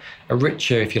and a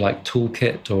richer, if you like,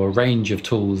 toolkit or a range of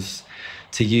tools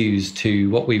to use to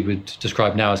what we would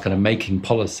describe now as kind of making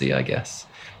policy, I guess,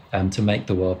 to make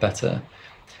the world better.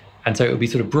 And so it would be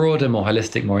sort of broader, more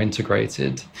holistic, more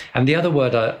integrated. And the other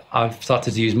word I've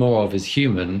started to use more of is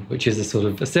human, which is a sort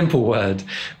of a simple word,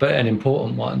 but an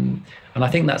important one. And I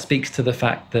think that speaks to the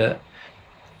fact that,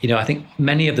 I think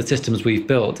many of the systems we've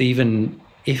built, even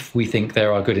if we think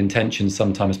there are good intentions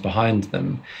sometimes behind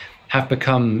them, have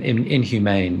become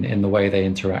inhumane in the way they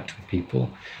interact with people.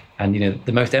 And,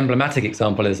 the most emblematic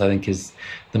example is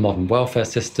the modern welfare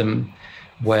system,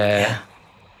 where,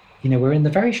 we're in the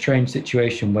very strange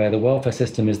situation where the welfare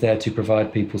system is there to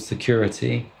provide people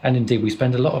security. And indeed, we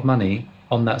spend a lot of money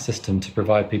on that system to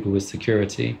provide people with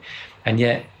security. And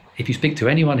yet, if you speak to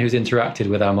anyone who's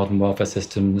interacted with our modern welfare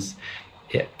systems,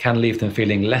 it can leave them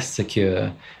feeling less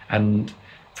secure and,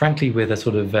 frankly, with a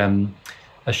sort of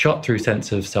a shot-through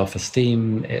sense of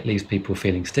self-esteem. It leaves people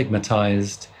feeling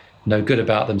stigmatized, no good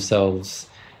about themselves,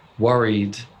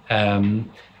 worried, and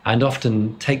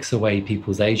often takes away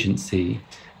people's agency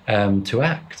to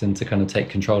act and to kind of take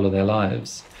control of their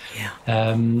lives. Yeah.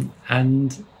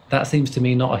 And that seems to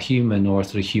me not a human or a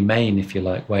sort of humane, if you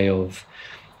like, way of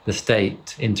the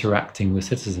state interacting with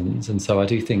citizens. And so I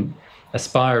do think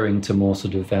aspiring to more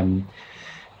sort of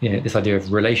this idea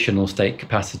of relational state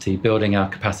capacity, building our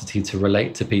capacity to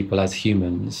relate to people as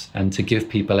humans and to give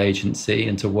people agency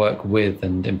and to work with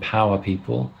and empower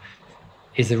people,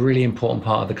 is a really important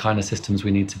part of the kind of systems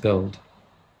we need to build.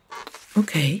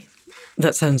 Okay,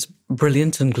 that sounds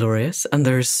brilliant and glorious, and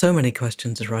there are so many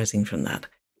questions arising from that.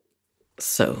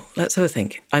 So let's have a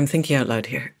think. I'm thinking out loud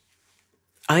here.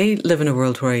 I live in a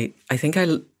world where I think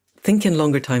in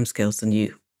longer timescales than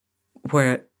you,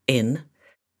 wherein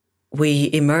we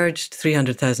emerged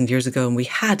 300,000 years ago and we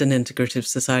had an integrative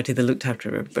society that looked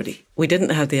after everybody. We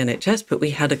didn't have the NHS, but we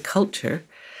had a culture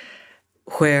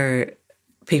where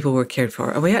people were cared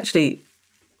for. And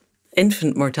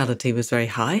infant mortality was very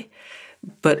high.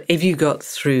 But if you got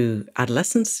through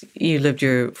adolescence, you lived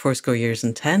your fourscore years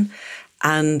and 10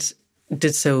 and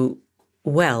did so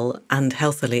well and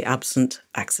healthily absent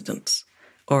accidents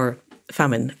or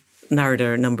famine, narrowed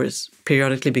our numbers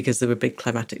periodically because there were big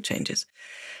climatic changes.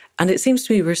 And it seems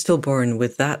to me we're still born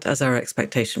with that as our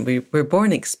expectation. We're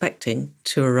born expecting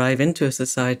to arrive into a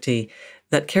society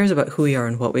that cares about who we are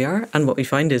and what we are. And what we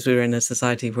find is we're in a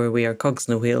society where we are cogs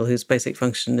in a wheel whose basic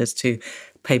function is to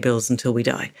pay bills until we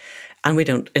die. And we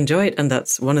don't enjoy it. And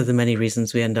that's one of the many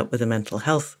reasons we end up with a mental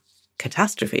health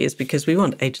catastrophe, is because we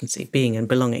want agency, being and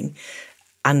belonging.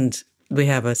 And we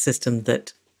have a system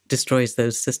that destroys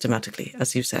those systematically,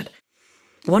 as you said.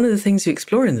 One of the things you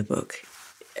explore in the book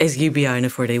is UBI in a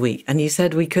 4-day week. And you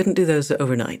said we couldn't do those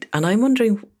overnight. And I'm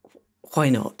wondering why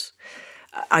not?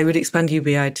 I would expand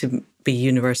UBI to be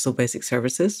universal basic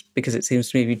services, because it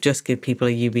seems to me if you just give people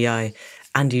a UBI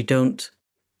and you don't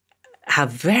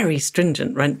have very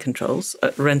stringent rent controls,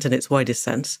 rent in its widest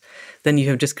sense, then you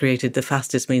have just created the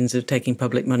fastest means of taking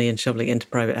public money and shoveling it into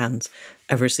private hands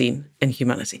ever seen in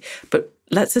humanity. But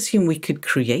let's assume we could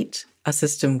create a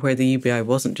system where the UBI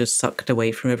wasn't just sucked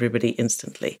away from everybody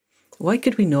instantly. Why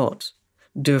could we not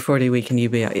do a 4-day week in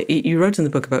UBI? You wrote in the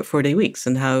book about 4-day weeks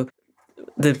and how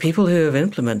the people who have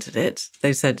implemented it,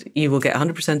 they said you will get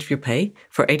 100% of your pay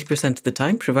for 80% of the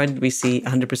time, provided we see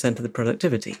 100% of the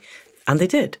productivity. And they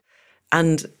did.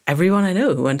 And everyone I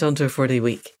know who went on to a 4-day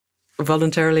week,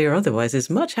 voluntarily or otherwise, is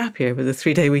much happier with a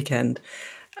 3-day weekend,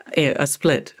 a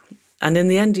split. And in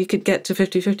the end, you could get to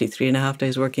 50-50, 3.5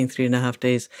 days working, 3.5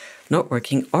 days not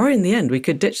working. Or in the end, we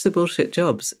could ditch the bullshit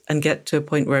jobs and get to a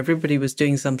point where everybody was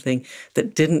doing something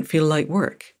that didn't feel like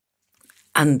work.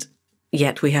 And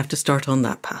yet we have to start on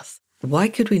that path. Why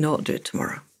could we not do it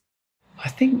tomorrow? I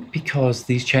think because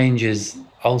these changes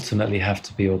ultimately have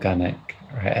to be organic,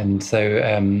 right? And so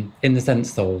in the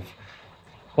sense of,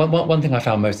 one thing I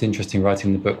found most interesting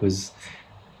writing the book was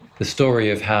the story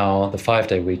of how the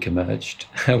 5-day week emerged,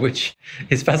 which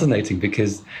is fascinating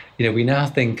because, we now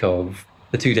think of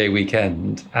the 2-day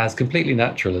weekend as completely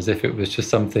natural, as if it was just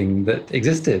something that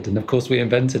existed. And of course, we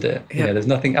invented it. Yeah. There's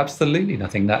absolutely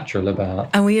nothing natural about.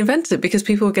 And we invented it because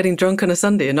people were getting drunk on a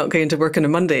Sunday and not going to work on a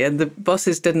Monday. And the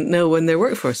bosses didn't know when their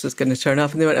workforce was going to turn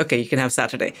up. And they went, okay, you can have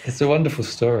Saturday. It's a wonderful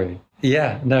story.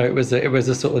 Yeah, no, it was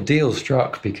a sort of deal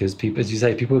struck because people, as you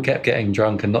say, people kept getting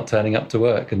drunk and not turning up to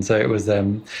work. And so it was,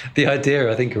 the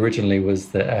idea, I think, originally was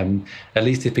that at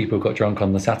least if people got drunk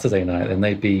on the Saturday night, then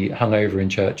they'd be hungover in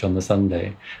church on the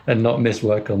Sunday and not miss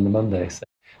work on the Monday. So,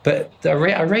 but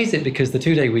I raise it because the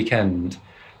 2-day weekend,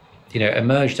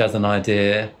 emerged as an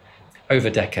idea over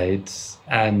decades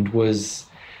and was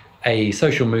a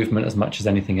social movement as much as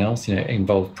anything else. It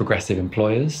involved progressive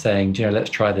employers saying,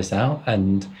 let's try this out.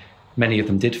 And many of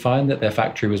them did find that their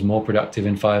factory was more productive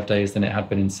in 5 days than it had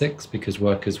been in 6 because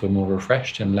workers were more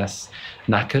refreshed and less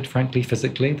knackered, frankly,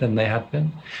 physically than they had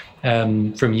been.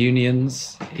 From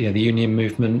unions, the union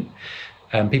movement,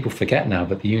 people forget now,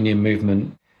 but the union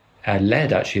movement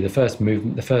led actually the first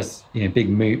big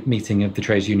meeting of the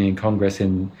Trades Union Congress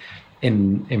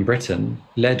in Britain,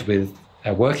 led with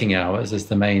working hours as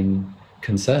the main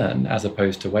concern as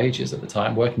opposed to wages at the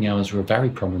time. Working hours were a very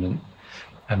prominent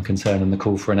concern and the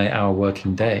call for an 8-hour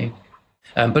working day.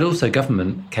 But also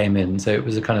government came in. So it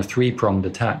was a kind of 3-pronged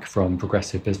attack from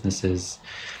progressive businesses,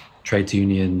 trades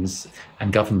unions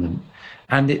and government.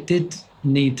 And it did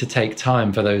need to take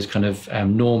time for those kind of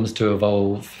norms to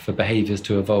evolve, for behaviours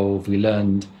to evolve. We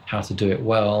learned how to do it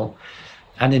well.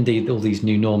 And indeed, all these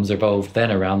new norms evolved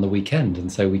then around the weekend.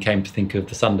 And so we came to think of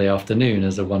the Sunday afternoon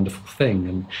as a wonderful thing,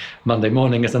 and Monday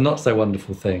morning as a not so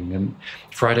wonderful thing, and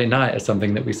Friday night as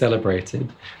something that we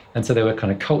celebrated. And so there were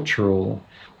kind of cultural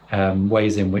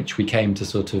ways in which we came to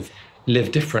sort of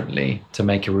live differently to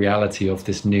make a reality of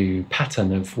this new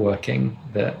pattern of working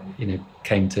that,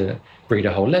 came to breed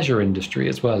a whole leisure industry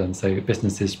as well. And so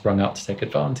businesses sprung up to take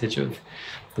advantage of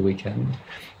the weekend.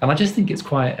 And I just think it's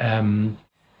quite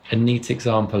a neat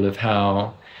example of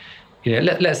how,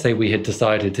 let's say we had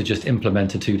decided to just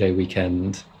implement a 2-day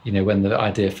weekend, when the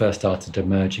idea first started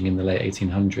emerging in the late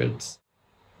 1800s.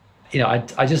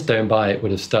 I just don't buy it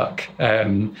would have stuck.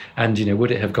 And,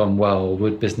 would it have gone well?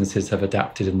 Would businesses have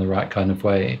adapted in the right kind of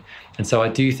way? And so I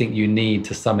do think you need,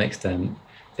 to some extent,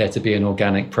 there to be an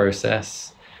organic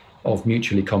process of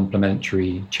mutually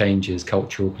complementary changes,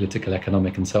 cultural, political,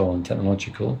 economic, and so on,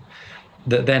 technological,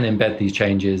 that then embed these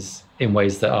changes in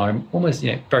ways that are almost,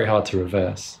 very hard to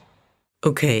reverse.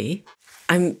 Okay.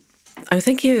 I'm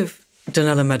thinking of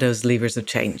Donella Meadows' levers of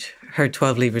change, her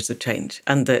 12 levers of change,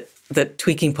 and that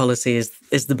tweaking policy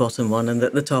is the bottom one and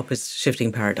that the top is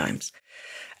shifting paradigms.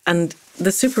 And the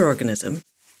superorganism,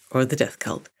 or the death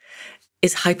cult,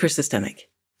 is hypersystemic.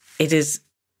 It is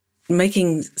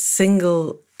making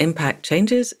single impact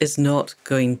changes is not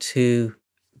going to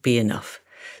be enough.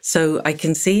 So I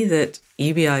can see that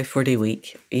UBI 4-day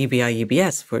week, UBI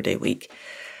UBS 4-day week,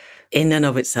 in and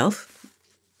of itself,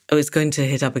 is going to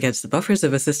hit up against the buffers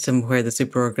of a system where the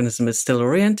superorganism is still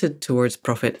oriented towards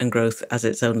profit and growth as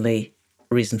its only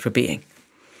reason for being.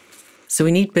 So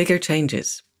we need bigger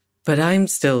changes. But I'm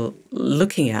still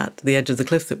looking at the edge of the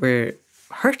cliff that we're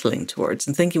hurtling towards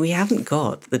and thinking we haven't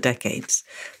got the decades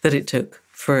that it took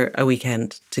for a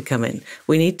weekend to come in.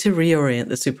 We need to reorient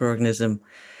the superorganism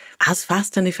as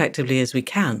fast and effectively as we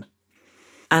can.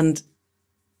 And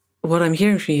what I'm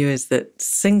hearing from you is that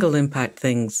single impact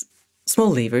things,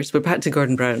 small levers, but back to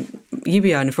Gordon Brown,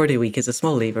 UBI on a 4-day week is a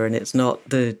small lever and it's not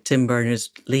the Tim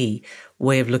Berners-Lee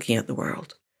way of looking at the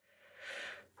world.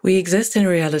 We exist in a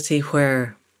reality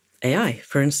where AI,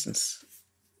 for instance,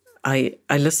 I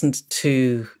listened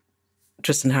to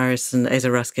Tristan Harris and Asa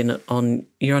Raskin on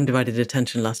Your Undivided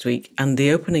Attention last week, and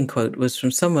the opening quote was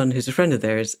from someone who's a friend of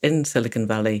theirs in Silicon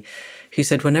Valley, who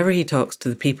said whenever he talks to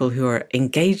the people who are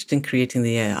engaged in creating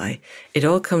the AI, it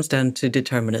all comes down to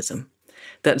determinism.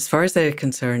 That as far as they're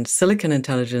concerned, silicon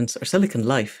intelligence or silicon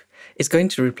life is going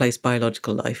to replace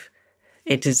biological life.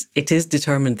 It is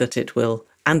determined that it will,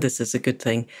 and this is a good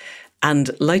thing. And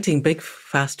lighting big,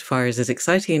 fast fires is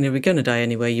exciting, and if we're going to die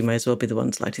anyway, you may as well be the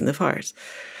ones lighting the fires,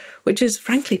 which is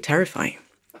frankly terrifying.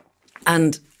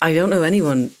 And I don't know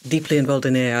anyone deeply involved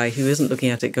in AI who isn't looking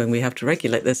at it going, we have to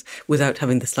regulate this, without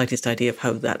having the slightest idea of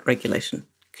how that regulation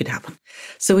could happen.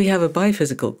 So we have a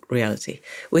biophysical reality.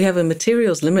 We have a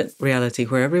materials limit reality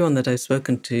where everyone that I've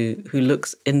spoken to who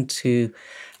looks into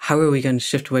how are we going to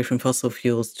shift away from fossil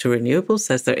fuels to renewables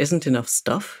says there isn't enough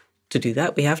stuff to do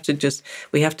that. We have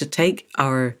to take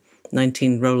our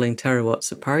 19 rolling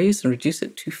terawatts of power use and reduce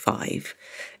it to 5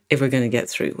 if we're going to get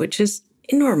through, which is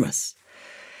enormous.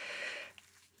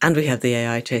 And we have the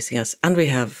AI chasing us, and we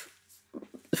have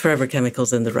forever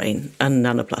chemicals in the rain and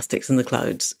nanoplastics in the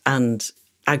clouds and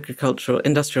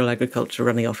industrial agriculture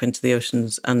running off into the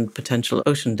oceans and potential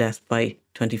ocean death by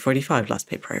 2045, last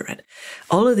paper I read.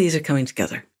 All of these are coming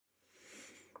together.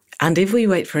 And if we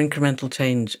wait for incremental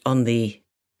change on the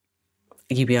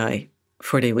UBI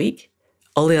 4-day week,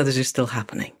 all the others are still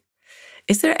happening.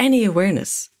 Is there any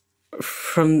awareness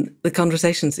from the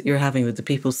conversations that you're having with the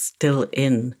people still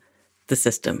in the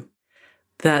system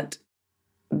that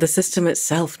the system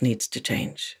itself needs to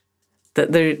change?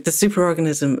 That the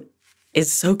superorganism is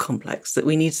so complex that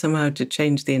we need somehow to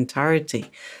change the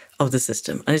entirety of the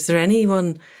system. And is there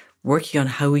anyone working on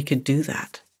how we could do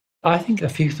that? I think a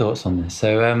few thoughts on this.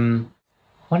 So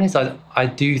one is I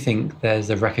do think there's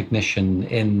a recognition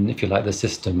in, if you like, the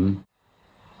system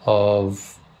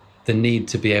of the need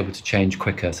to be able to change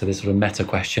quicker. So this sort of meta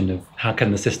question of how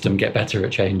can the system get better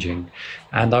at changing?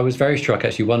 And I was very struck,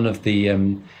 actually, one of the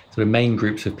sort of main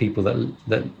groups of people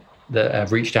that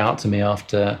have reached out to me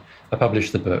after I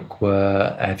published the book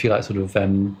were, if you like, sort of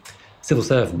civil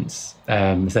servants,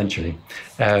 essentially.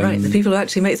 Right, the people who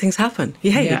actually make things happen.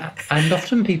 Yay. Yeah, and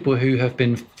often people who have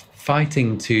been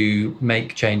fighting to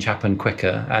make change happen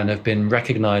quicker and have been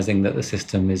recognizing that the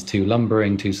system is too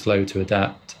lumbering, too slow to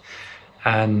adapt,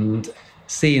 and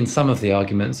see in some of the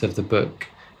arguments of the book,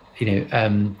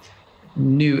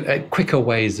 new, quicker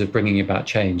ways of bringing about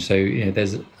change. So,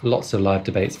 there's lots of live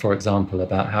debates, for example,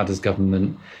 about how does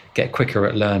government get quicker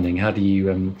at learning? How do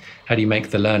you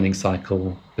make the learning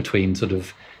cycle between sort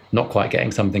of not quite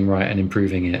getting something right and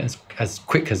improving it as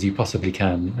quick as you possibly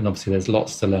can? And obviously, there's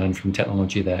lots to learn from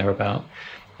technology there about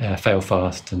fail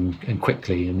fast and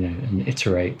quickly and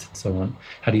iterate and so on.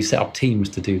 How do you set up teams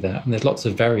to do that? And there's lots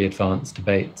of very advanced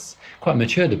debates, quite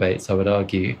mature debates, I would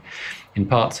argue, in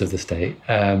parts of the state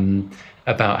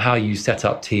about how you set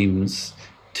up teams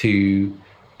to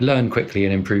learn quickly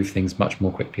and improve things much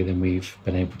more quickly than we've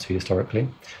been able to historically.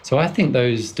 So I think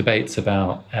those debates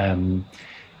about,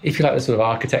 if you like, the sort of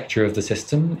architecture of the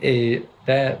system,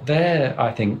 they're,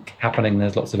 I think, happening.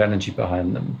 There's lots of energy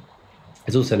behind them.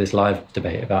 There's also this live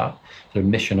debate about sort of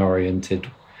mission-oriented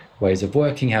ways of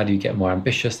working. How do you get more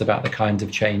ambitious about the kinds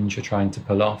of change you're trying to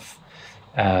pull off?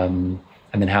 And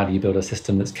then how do you build a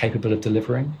system that's capable of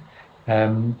delivering?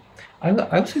 I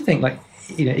also think,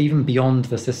 even beyond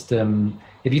the system,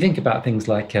 if you think about things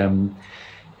like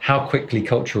how quickly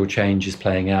cultural change is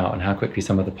playing out and how quickly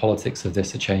some of the politics of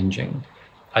this are changing,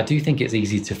 I do think it's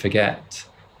easy to forget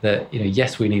that,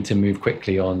 yes, we need to move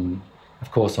quickly on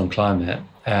climate.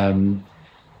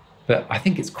 But I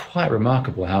think it's quite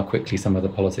remarkable how quickly some of the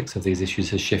politics of these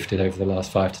issues has shifted over the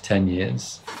last 5 to 10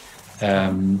 years.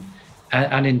 And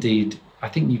indeed, I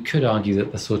think you could argue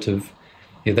that the sort of,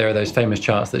 there are those famous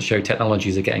charts that show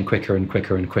technologies are getting quicker and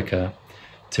quicker and quicker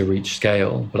to reach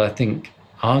scale. But I think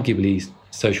arguably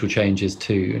social changes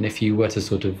too. And if you were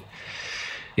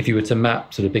to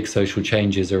map sort of big social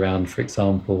changes around, for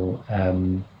example,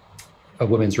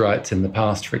 women's rights in the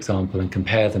past, for example, and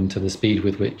compare them to the speed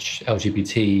with which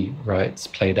LGBT rights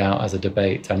played out as a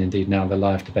debate, and indeed now the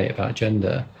live debate about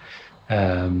gender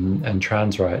and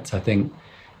trans rights, I think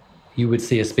you would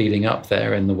see a speeding up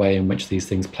there in the way in which these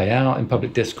things play out in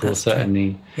public discourse. That's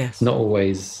certainly yes. Not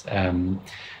always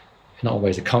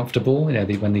comfortable.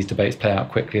 When these debates play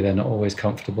out quickly, they're not always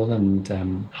comfortable,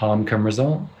 and harm can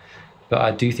result. But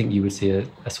I do think you would see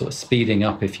a sort of speeding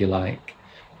up, if you like.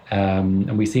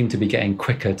 And we seem to be getting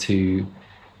quicker to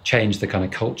change the kind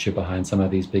of culture behind some of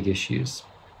these big issues.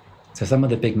 So some of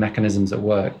the big mechanisms at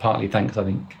work, partly thanks, I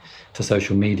think, to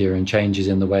social media and changes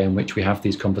in the way in which we have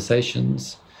these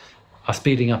conversations, are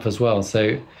speeding up as well.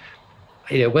 So,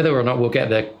 Whether or not we'll get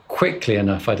there quickly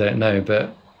enough, I don't know.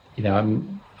 But,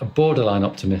 I'm a borderline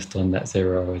optimist on net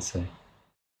zero, I would say.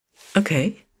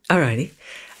 Okay. Alrighty.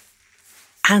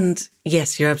 And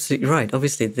yes, you're absolutely right.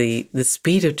 Obviously, the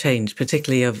speed of change,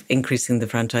 particularly of increasing the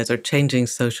franchise or changing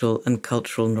social and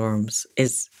cultural norms,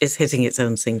 is hitting its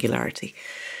own singularity.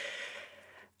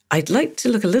 I'd like to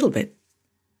look a little bit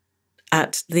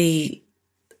at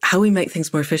how we make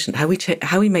things more efficient,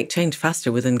 how we make change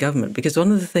faster within government. Because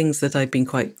one of the things that I've been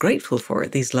quite grateful for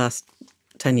these last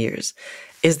 10 years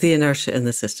is the inertia in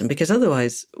the system. Because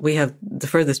otherwise, we have the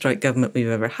furthest right government we've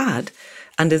ever had.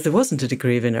 And if there wasn't a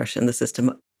degree of inertia in the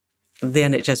system, the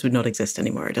NHS would not exist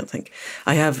anymore, I don't think.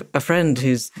 I have a friend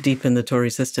who's deep in the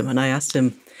Tory system, and I asked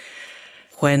him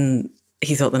when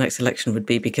he thought the next election would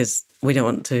be, because we don't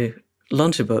want to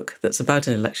launch a book that's about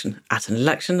an election at an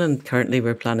election, and currently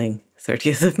we're planning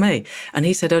 30th of May. And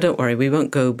he said, oh, don't worry, we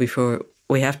won't go before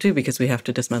we have to, because we have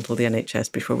to dismantle the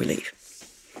NHS before we leave.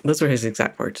 Those were his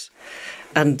exact words.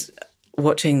 And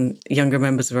watching younger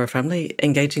members of our family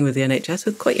engaging with the NHS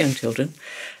with quite young children,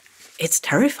 it's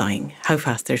terrifying how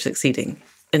fast they're succeeding,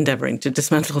 endeavouring to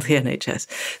dismantle the NHS.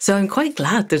 So I'm quite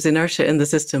glad there's inertia in the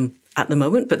system at the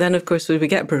moment. But then, of course, when we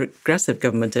get progressive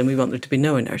government in, we want there to be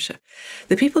no inertia.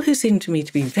 The people who seem to me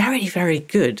to be very, very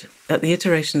good at the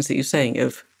iterations that you're saying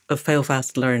of fail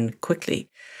fast, learn quickly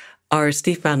are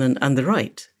Steve Bannon and the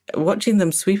right. Watching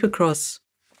them sweep across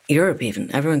Europe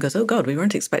even, everyone goes, oh God, we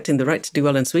weren't expecting the right to do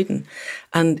well in Sweden.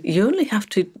 And you only have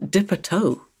to dip a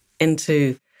toe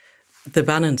into the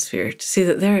Bannon sphere to see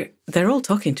that they're all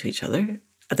talking to each other.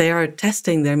 They are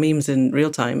testing their memes in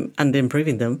real time and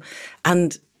improving them.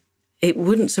 And it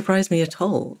wouldn't surprise me at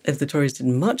all if the Tories did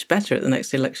much better at the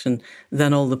next election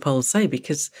than all the polls say,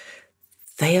 because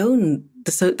they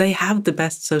have the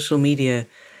best social media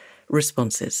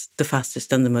responses, the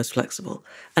fastest and the most flexible.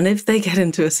 And if they get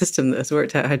into a system that has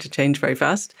worked out how to change very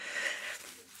fast,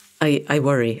 I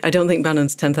worry. I don't think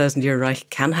Bannon's 10,000-year Reich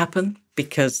can happen,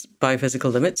 because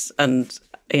biophysical limits, and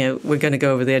we're going to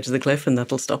go over the edge of the cliff and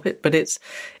that'll stop it. But it's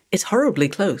horribly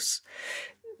close.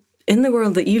 In the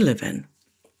world that you live in,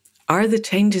 are the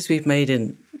changes we've made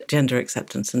in gender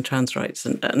acceptance and trans rights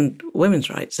and women's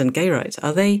rights and gay rights,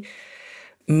 are they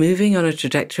moving on a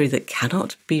trajectory that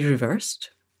cannot be reversed?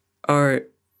 Or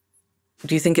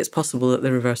do you think it's possible that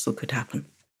the reversal could happen?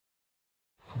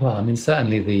 Well, I mean,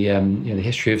 certainly the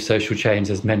history of social change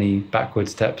has many backward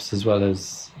steps as well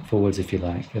as forwards, if you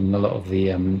like. And a lot of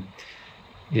the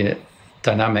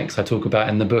dynamics I talk about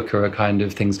in the book are a kind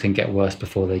of things can get worse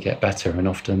before they get better, and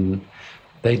often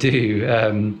they do.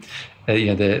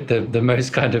 The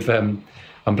most kind of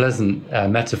unpleasant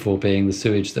metaphor being the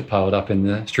sewage that piled up in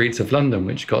the streets of London,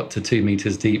 which got to 2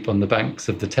 meters deep on the banks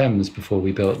of the Thames before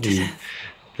we built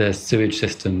the sewage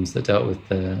systems that dealt with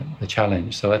the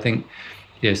challenge. So I think,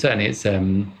 certainly it's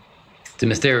a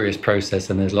mysterious process,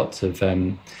 and there's lots of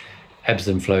ebbs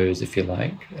and flows, if you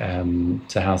like,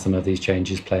 to how some of these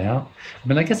changes play out. I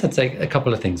mean, I guess I'd say a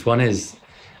couple of things. One is,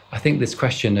 I think this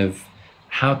question of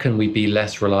how can we be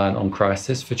less reliant on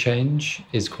crisis for change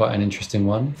is quite an interesting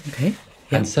one. Okay.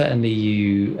 Yeah. And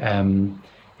certainly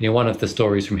one of the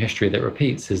stories from history that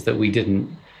repeats is that we didn't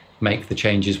make the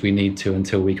changes we need to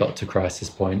until we got to crisis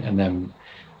point, and then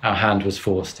our hand was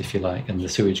forced, if you like, and the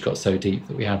sewage got so deep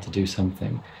that we had to do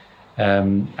something.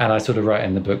 And I sort of write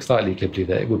in the book slightly glibly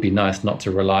that it would be nice not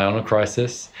to rely on a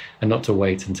crisis and not to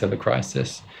wait until a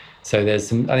crisis. So there's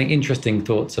some, I think, interesting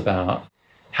thoughts about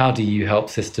how do you help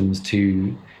systems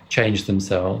to change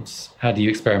themselves? How do you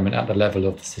experiment at the level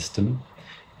of the system?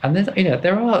 And then,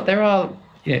 there are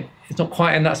it's not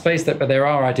quite in that space, but there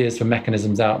are ideas for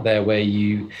mechanisms out there where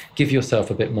you give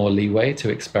yourself a bit more leeway to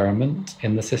experiment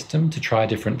in the system, to try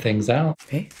different things out.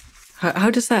 Okay. How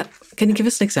does that, can you give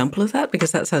us an example of that?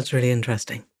 Because that sounds really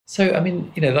interesting. So, I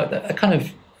mean, a kind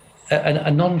of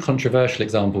a non-controversial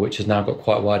example, which has now got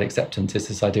quite wide acceptance, is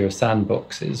this idea of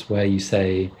sandboxes, where you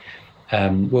say,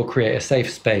 we'll create a safe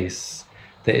space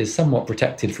that is somewhat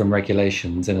protected from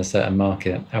regulations in a certain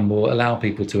market, and will allow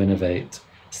people to innovate,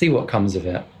 see what comes of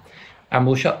it. And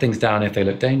we'll shut things down if they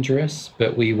look dangerous,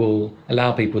 but we will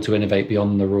allow people to innovate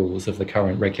beyond the rules of the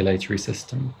current regulatory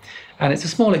system. And it's a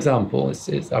small example.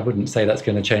 I wouldn't say that's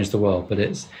going to change the world, but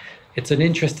it's an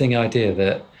interesting idea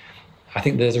that I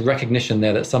think there's a recognition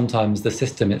there that sometimes the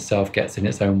system itself gets in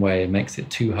its own way and makes it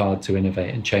too hard to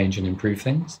innovate and change and improve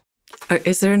things.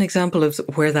 Is there an example of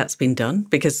where that's been done?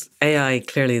 Because AI,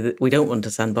 clearly, we don't want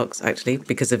a sandbox, actually,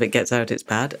 because if it gets out, it's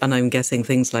bad. And I'm guessing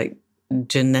things like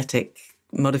genetic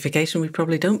modification, we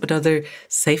probably don't. But are there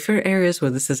safer areas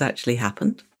where this has actually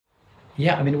happened?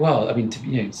 Yeah,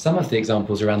 some of the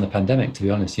examples around the pandemic, to be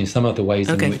honest, some of the ways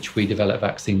in which we developed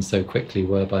vaccines so quickly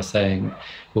were by saying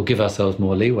we'll give ourselves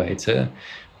more leeway to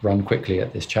run quickly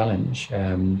at this challenge.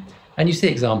 And you see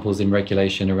examples in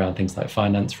regulation around things like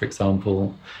finance, for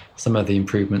example. Some of the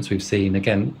improvements we've seen,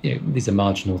 again, these are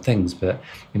marginal things, but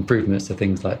improvements to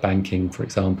things like banking, for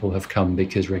example, have come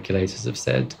because regulators have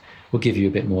said, we'll give you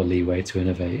a bit more leeway to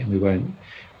innovate and we won't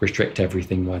restrict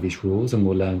everything by these rules, and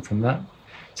we'll learn from that.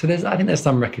 So I think there's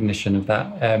some recognition of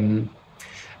that.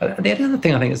 The other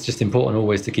thing I think is just important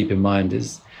always to keep in mind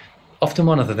is often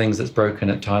one of the things that's broken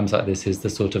at times like this is the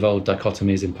sort of old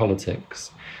dichotomies in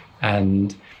politics.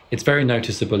 And it's very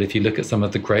noticeable if you look at some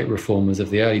of the great reformers of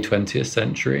the early 20th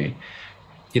century.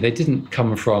 They didn't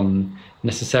come from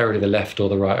necessarily the left or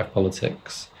the right of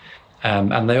politics.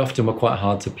 And they often were quite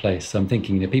hard to place. So I'm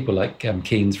thinking, people like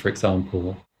Keynes, for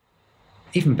example,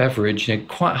 even Beveridge,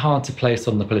 quite hard to place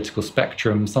on the political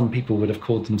spectrum. Some people would have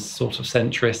called them sort of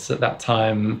centrists at that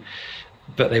time,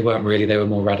 but they weren't really. They were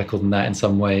more radical than that in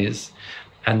some ways.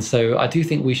 And so I do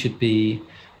think we should be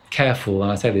careful, and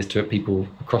I say this to people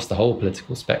across the whole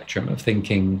political spectrum, of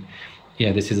thinking,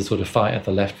 this is a sort of fight of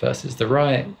the left versus the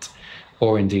right,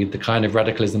 or indeed the kind of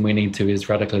radicalism we need to is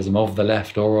radicalism of the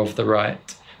left or of the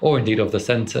right, or indeed of the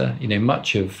centre.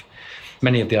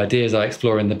 Many of the ideas I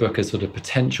explore in the book are sort of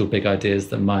potential big ideas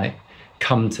that might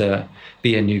come to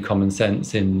be a new common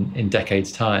sense in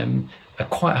decades' time, are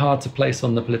quite hard to place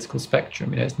on the political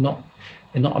spectrum. It's not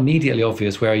immediately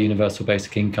obvious where a universal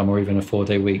basic income or even a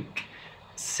 4-day week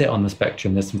sit on the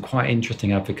spectrum. There's some quite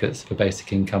interesting advocates for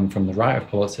basic income from the right of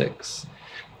politics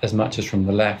as much as from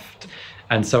the left.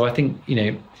 And so I think,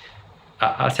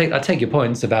 I take your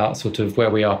points about sort of where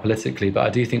we are politically, but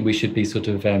I do think we should be sort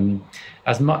of,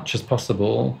 as much as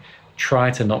possible,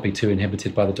 try to not be too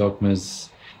inhibited by the dogmas,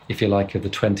 if you like, of the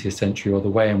 20th century or the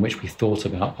way in which we thought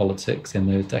about politics in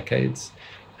those decades,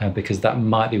 because that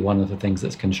might be one of the things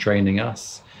that's constraining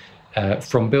us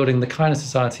from building the kind of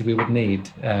society we would need,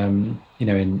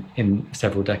 in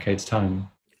several decades' time.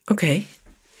 Okay.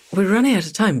 We're running out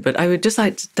of time, but I would just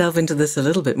like to delve into this a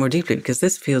little bit more deeply, because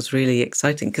this feels really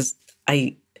exciting, because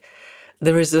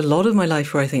there is a lot of my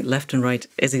life where I think left and right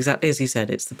is exactly as you said.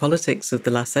 It's the politics of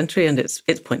the last century, and it's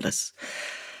pointless.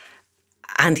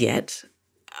 And yet,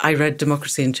 I read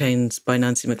Democracy in Chains by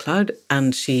Nancy MacLeod,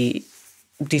 and she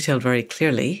detailed very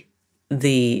clearly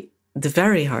the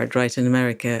very hard right in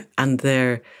America and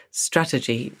their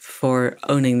strategy for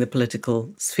owning the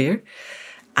political sphere.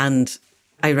 And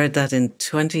I read that in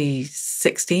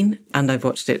 2016, and I've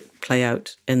watched it play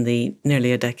out in the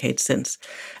nearly a decade since.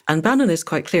 And Bannon is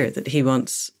quite clear that he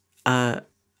wants a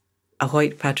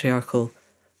white patriarchal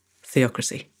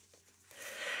theocracy.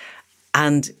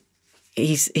 And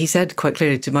he said quite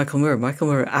clearly to Michael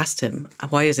Moore asked him,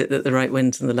 why is it that the right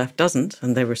wins and the left doesn't?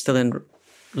 And they were still in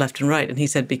left and right. And he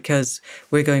said, because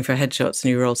we're going for headshots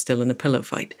and you're all still in a pillow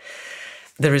fight.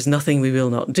 There is nothing we will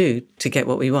not do to get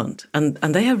what we want. And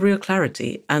they have real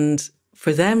clarity. And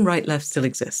for them, right-left still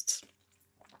exists.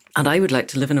 And I would like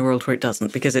to live in a world where it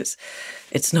doesn't, because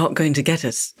it's not going to get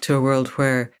us to a world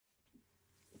where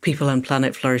people and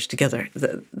planet flourish together.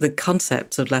 The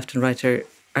concepts of left and right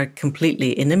are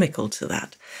completely inimical to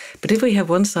that. But if we have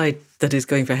one side that is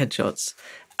going for headshots,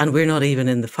 and we're not even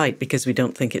in the fight because we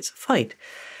don't think it's a fight,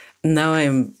 now I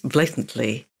am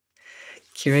blatantly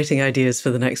curating ideas for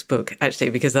the next book, actually,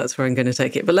 because that's where I'm going to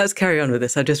take it. But let's carry on with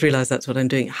this. I just realized that's what I'm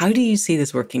doing. How do you see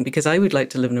this working? Because I would like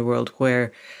to live in a world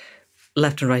where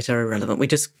left and right are irrelevant. We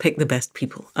just pick the best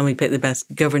people and we pick the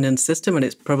best governance system, and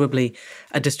it's probably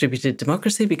a distributed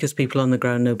democracy because people on the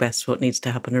ground know best what needs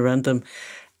to happen around them,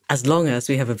 as long as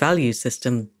we have a value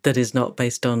system that is not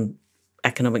based on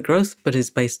economic growth, but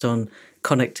is based on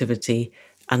connectivity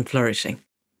and flourishing.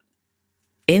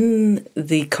 In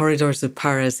the corridors of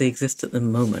power as they exist at the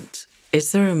moment,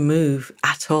 is there a move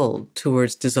at all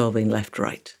towards dissolving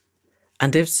left-right?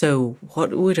 And if so,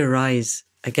 what would arise,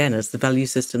 again, as the value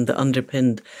system that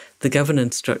underpinned the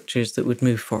governance structures that would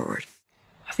move forward?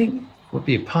 I think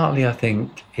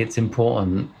it's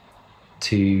important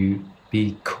to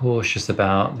be cautious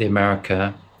about the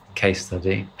America case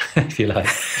study, if you like.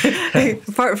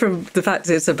 Apart from the fact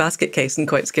that it's a basket case and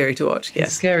quite scary to watch. Yes.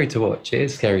 It's scary to watch. It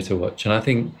is scary to watch. And I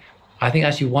think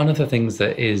actually one of the things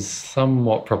that is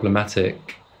somewhat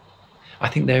problematic, I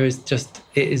think it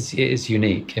is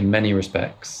unique in many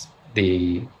respects,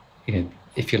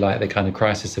 if you like, the kind of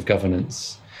crisis of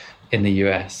governance in the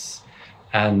US.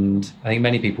 And I think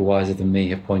many people wiser than me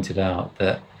have pointed out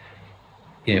that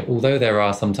although there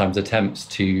are sometimes attempts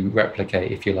to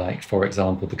replicate, if you like, for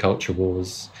example, the culture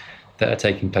wars that are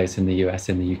taking place in the US,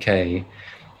 in the UK,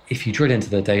 if you drill into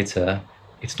the data,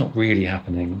 it's not really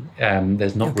happening.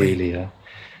 There's not really a,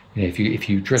 if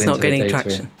you drill into the data,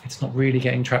 traction. It's not really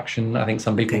getting traction. I think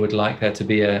some people would like there to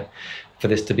be for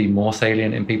this to be more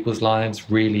salient in people's lives.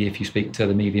 Really, if you speak to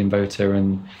the median voter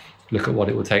and look at what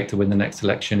it will take to win the next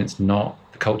election, it's not,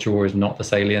 the culture war is not the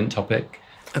salient topic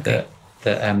that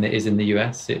it is in the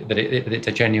US, that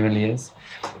it genuinely is.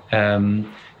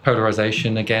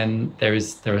 Polarization, again, there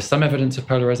is some evidence of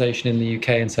polarization in the UK,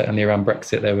 and certainly around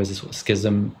Brexit there was a sort of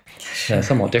schism,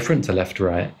 somewhat different to left to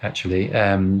right, actually.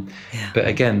 But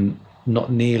again,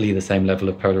 not nearly the same level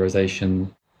of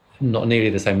polarization, not nearly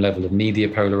the same level of media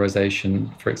polarization,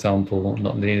 for example,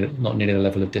 not nearly the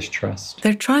level of distrust.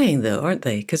 They're trying, though, aren't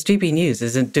they? Because GB News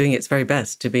isn't doing its very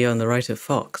best to be on the right of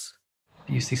Fox.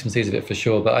 You see some seeds of it for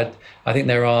sure, but I think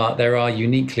there are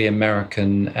uniquely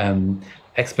American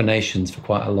explanations for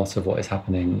quite a lot of what is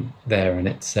happening there, and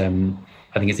it's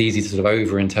I think it's easy to sort of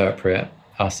overinterpret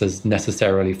us as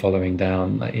necessarily following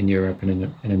down, like in Europe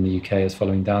and in the UK, as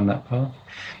following down that path.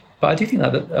 But I do think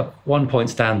that one point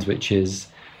stands, which is,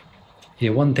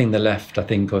 one thing the left, I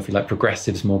think, or if you like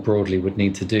progressives more broadly, would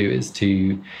need to do is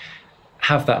to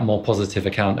have that more positive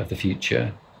account of the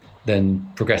future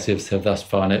than progressives have thus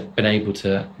far been able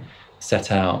to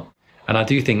set out. And I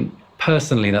do think,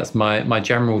 personally, that's my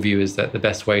general view, is that the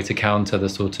best way to counter the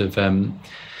sort of,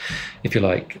 if you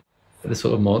like, the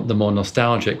sort of the more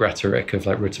nostalgic rhetoric of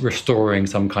like restoring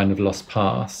some kind of lost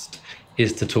past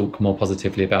is to talk more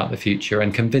positively about the future,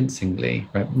 and convincingly,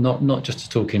 right? Not just to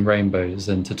talk in rainbows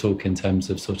and to talk in terms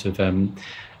of sort of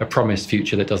a promised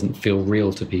future that doesn't feel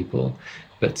real to people,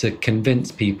 but to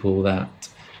convince people that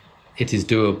it is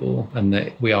doable and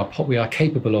that we are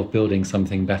capable of building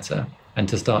something better, and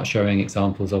to start showing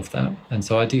examples of that. And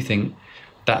so I do think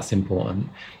that's important.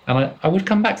 And I would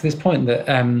come back to this point that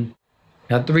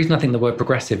the reason I think the word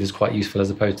progressive is quite useful as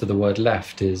opposed to the word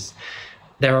left is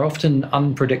there are often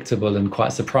unpredictable and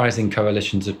quite surprising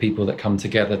coalitions of people that come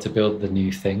together to build the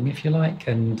new thing, if you like.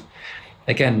 And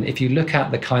again, if you look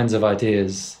at the kinds of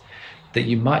ideas that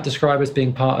you might describe as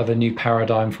being part of a new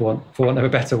paradigm, for want of a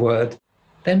better word,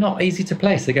 they're not easy to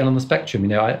place, again, on the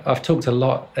spectrum. I've talked a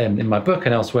lot in my book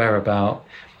and elsewhere about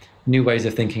new ways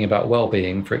of thinking about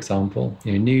well-being, for example,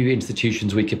 new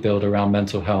institutions we could build around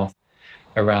mental health,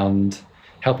 around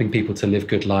helping people to live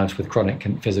good lives with chronic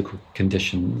physical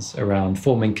conditions, around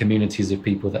forming communities of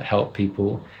people that help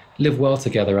people live well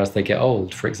together as they get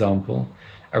old, for example,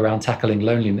 around tackling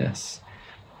loneliness.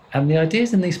 And the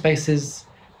ideas in these spaces,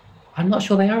 I'm not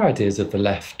sure they are ideas of the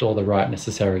left or the right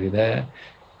necessarily. They're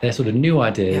sort of new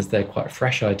ideas. They're quite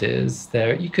fresh ideas.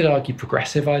 You could argue,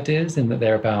 progressive ideas, in that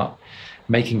they're about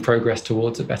making progress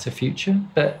towards a better future.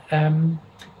 But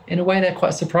in a way, they're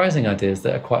quite surprising ideas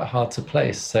that are quite hard to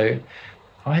place. So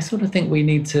I sort of think we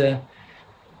need to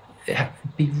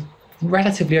be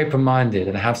relatively open-minded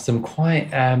and have some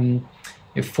quite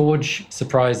forge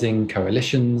surprising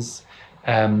coalitions,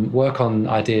 work on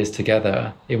ideas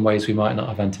together in ways we might not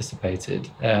have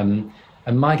anticipated. And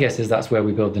my guess is that's where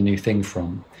we build the new thing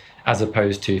from, as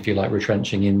opposed to, if you like,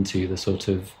 retrenching into the sort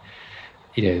of,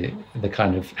 the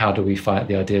kind of how do we fight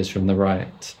the ideas from the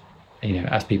right,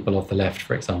 as people of the left,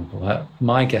 for example.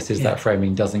 My guess is that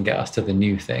framing doesn't get us to the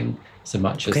new thing so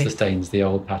much as sustains the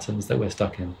old patterns that we're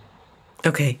stuck in.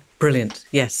 Okay, brilliant.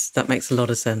 Yes, that makes a lot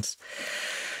of sense.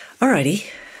 Alrighty,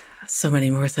 so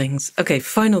many more things. Okay,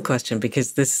 final question,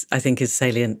 because this, I think, is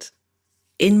salient.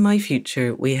 In my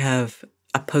future, we have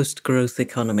a post-growth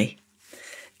economy.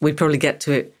 We'd probably get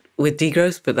to it with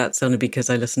degrowth, but that's only because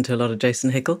I listen to a lot of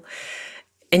Jason Hickel.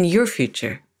 In your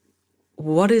future,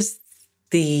 what is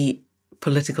the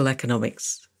political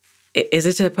economics? Is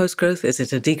it a post-growth? Is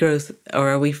it a degrowth? Or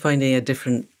are we finding a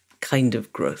different kind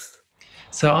of growth?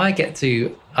 So I get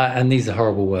to, and these are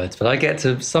horrible words, but I get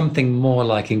to something more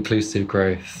like inclusive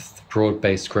growth,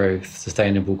 broad-based growth,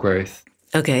 sustainable growth.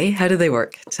 Okay, how do they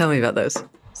work? Tell me about those.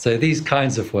 So these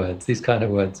kind of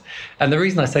words. And the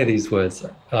reason I say these words,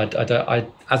 I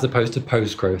as opposed to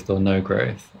post-growth or no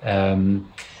growth,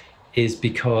 is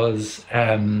because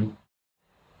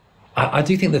I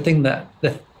do think the thing that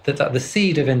the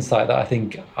seed of insight that I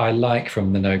think I like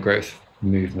from the no growth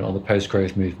movement or the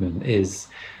post-growth movement is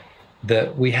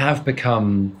that we have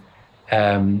become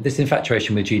this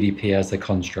infatuation with GDP as a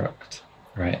construct,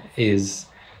 right? Is,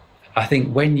 I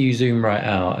think, when you zoom right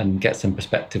out and get some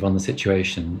perspective on the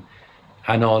situation,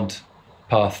 an odd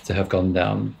path to have gone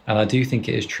down. And I do think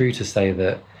it is true to say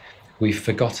that we've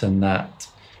forgotten that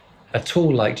a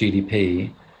tool like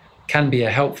GDP can be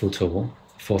a helpful tool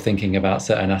for thinking about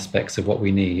certain aspects of what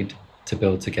we need to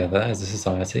build together as a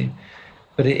society.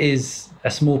 But it is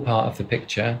a small part of the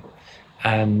picture.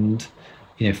 And,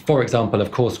 for example,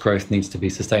 of course, growth needs to be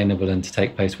sustainable and to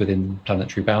take place within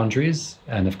planetary boundaries.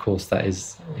 And of course, that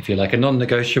is, if you like, a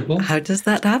non-negotiable. How does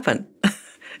that happen?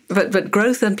 but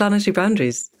growth and planetary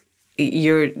boundaries,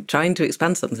 you're trying to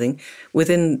expand something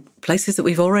within places that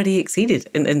we've already exceeded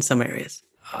in some areas.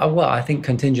 Well, I think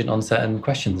contingent on certain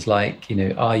questions like,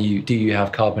 do you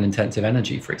have carbon intensive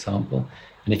energy, for example?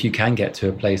 And if you can get to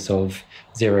a place of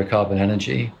zero carbon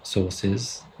energy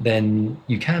sources, then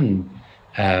you can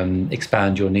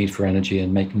expand your need for energy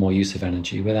and make more use of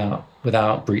energy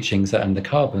without breaching the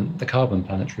carbon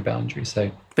planetary boundary.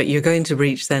 So, but you're going to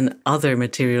reach then other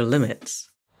material limits.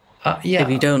 Yeah. If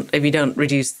you don't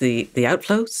reduce the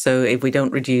outflow, so if we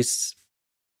don't reduce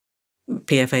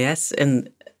PFAS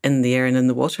in the air and in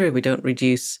the water, if we don't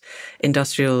reduce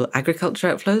industrial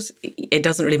agriculture outflows, it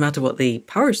doesn't really matter what the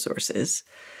power source is.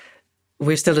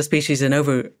 We're still a species in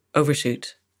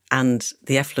overshoot, and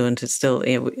the effluent is still,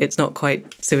 it's not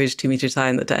quite sewage 2 meters high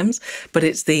in the Thames, but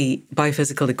it's the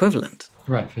biophysical equivalent.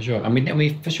 Right, for sure. I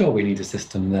mean, for sure, we need a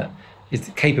system that is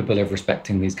capable of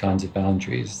respecting these kinds of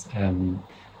boundaries.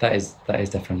 That is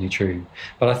definitely true.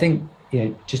 But I think,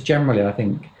 just generally, I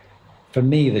think for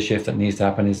me, the shift that needs to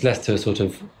happen is less to a sort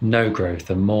of no growth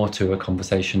and more to a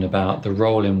conversation about the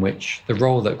role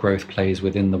that growth plays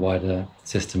within the wider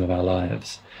system of our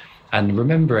lives. And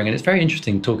remembering, and it's very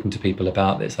interesting talking to people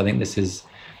about this. I think this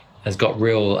has got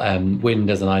real wind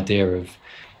as an idea of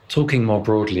talking more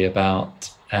broadly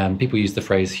about, people use the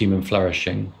phrase human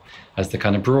flourishing as the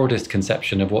kind of broadest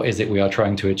conception of what is it we are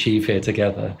trying to achieve here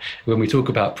together when we talk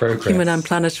about progress. Human and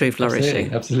planetary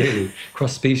flourishing. Absolutely.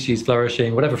 Cross-species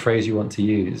flourishing, whatever phrase you want to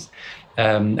use.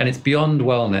 And it's beyond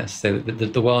wellness. So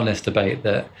the wellness debate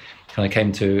that kind of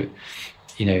came to,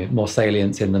 more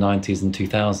salience in the 90s and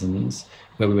 2000s,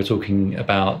 where we were talking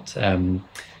about,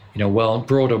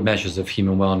 broader measures of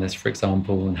human wellness, for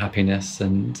example, and happiness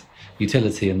and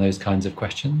utility and those kinds of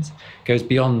questions, goes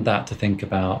beyond that to think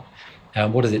about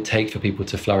what does it take for people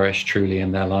to flourish truly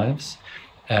in their lives?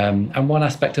 And one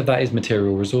aspect of that is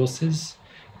material resources.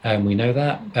 We know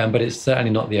that, but it's certainly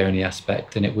not the only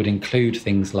aspect. And it would include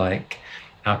things like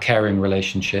our caring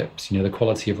relationships, the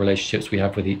quality of relationships we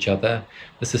have with each other,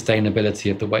 the sustainability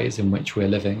of the ways in which we're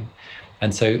living.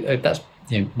 And so that's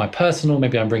my personal,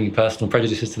 maybe I'm bringing personal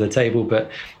prejudices to the table, but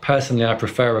personally I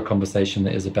prefer a conversation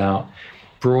that is about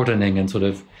broadening and sort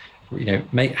of,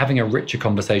 having a richer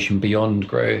conversation beyond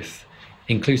growth,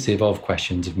 inclusive of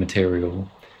questions of material.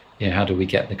 How do we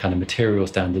get the kind of material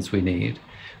standards we need?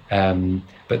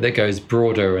 But that goes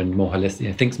broader and more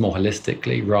holistic, thinks more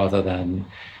holistically rather than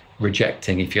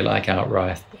rejecting, if you like,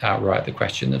 outright the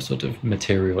question of sort of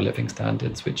material living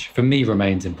standards, which for me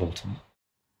remains important.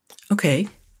 Okay.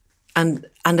 And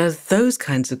are those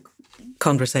kinds of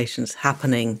conversations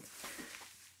happening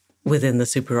within the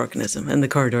superorganism and the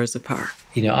corridors of power?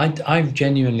 I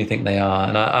genuinely think they are.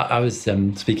 And I was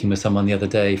speaking with someone the other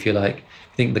day, if you like,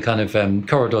 I think the kind of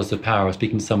corridors of power, I was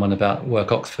speaking to someone about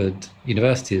work Oxford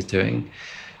University is doing,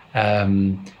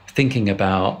 thinking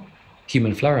about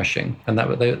human flourishing. And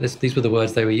these were the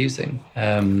words they were using.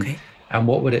 Okay. And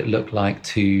what would it look like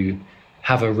to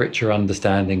have a richer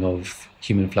understanding of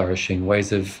human flourishing,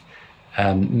 ways of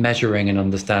measuring and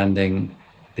understanding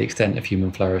the extent of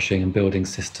human flourishing and building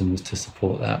systems to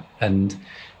support that. And,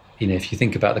 if you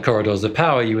think about the corridors of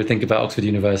power, you would think about Oxford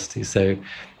University. So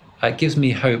it gives me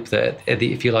hope that,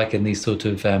 if you like, in these sort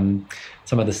of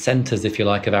some of the centres, if you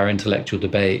like, of our intellectual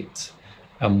debate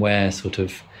and where sort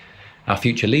of our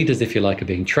future leaders, if you like, are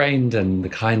being trained and the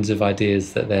kinds of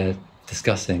ideas that they're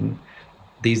discussing,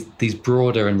 these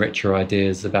broader and richer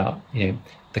ideas about,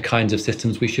 the kinds of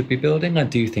systems we should be building, I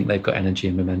do think they've got energy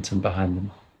and momentum behind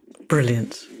them.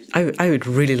 Brilliant. I would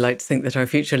really like to think that our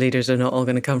future leaders are not all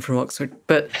going to come from Oxford,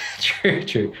 but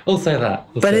true. Also that.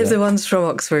 But if the ones from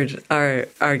Oxford are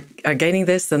gaining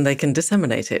this, then they can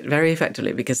disseminate it very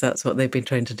effectively because that's what they've been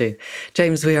trained to do.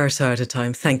 James, we are so out of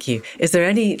time. Thank you. Is there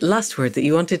any last word that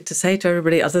you wanted to say to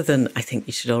everybody other than I think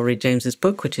you should all read James's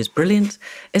book, which is brilliant?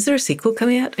 Is there a sequel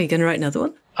coming out? Are you going to write another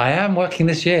one? I am working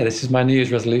this year. This is my New Year's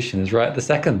resolution, is write the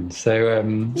second. So,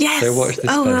 yes. So watch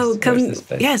this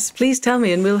space. Yes, please tell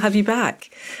me and we'll have you back.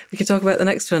 We can talk about the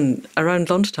next one around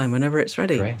lunchtime whenever it's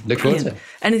ready. Great. Look forward to it.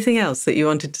 Anything else that you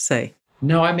wanted to say?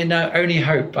 No, only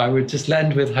hope. I would just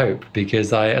end with hope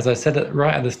because as I said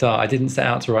right at the start, I didn't set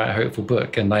out to write a hopeful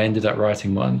book and I ended up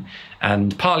writing one.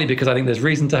 And partly because I think there's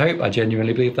reason to hope. I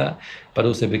genuinely believe that. But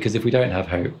also because if we don't have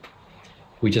hope,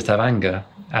 we just have anger.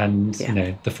 And,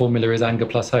 the formula is anger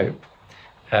plus hope.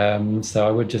 So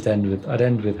I would just end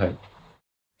with hope.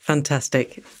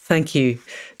 Fantastic. Thank you.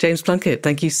 James Plunkett,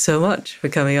 thank you so much for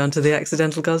coming on to the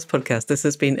Accidental Gods podcast. This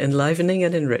has been enlivening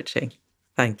and enriching.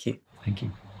 Thank you. Thank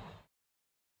you.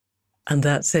 And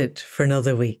that's it for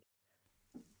another week.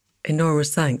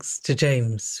 Enormous thanks to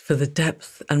James for the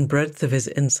depth and breadth of his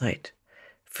insight,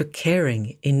 for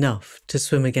caring enough to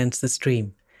swim against the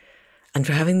stream, and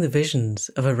for having the visions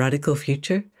of a radical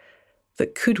future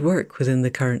that could work within the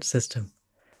current system.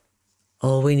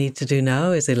 All we need to do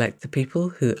now is elect the people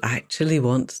who actually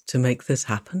want to make this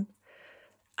happen,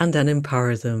 and then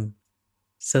empower them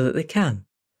so that they can.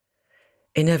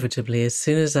 Inevitably, as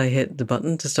soon as I hit the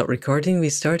button to stop recording, we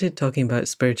started talking about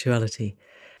spirituality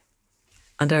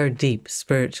and our deep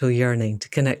spiritual yearning to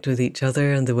connect with each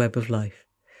other and the web of life.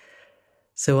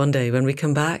 So one day when we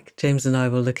come back, James and I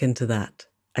will look into that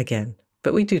again.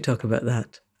 But we do talk about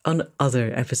that on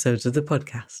other episodes of the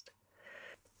podcast.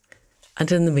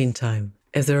 And in the meantime,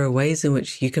 if there are ways in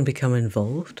which you can become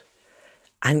involved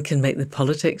and can make the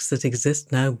politics that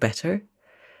exist now better,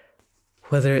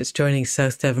 whether it's joining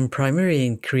South Devon Primary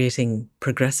and creating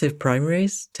progressive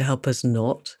primaries to help us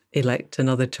not elect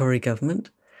another Tory government,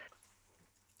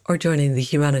 or joining the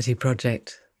Humanity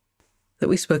Project that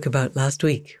we spoke about last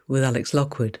week with Alex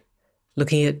Lockwood,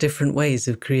 looking at different ways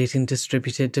of creating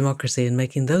distributed democracy and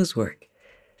making those work.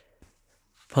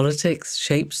 Politics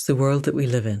shapes the world that we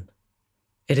live in.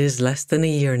 It is less than a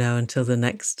year now until the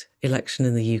next election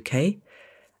in the UK,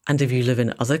 and if you live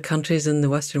in other countries in the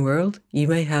Western world, you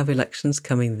may have elections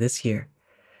coming this year.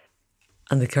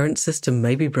 And the current system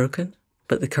may be broken,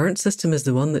 but the current system is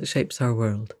the one that shapes our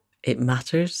world. It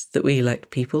matters that we elect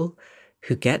people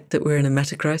who get that we're in a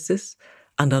meta-crisis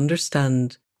and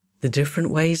understand the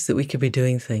different ways that we could be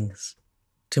doing things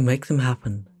to make them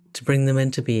happen, to bring them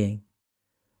into being.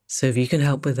 So if you can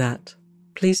help with that,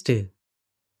 please do.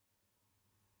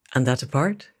 And that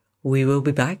apart, we will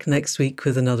be back next week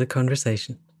with another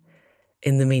conversation.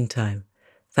 In the meantime,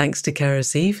 thanks to Cara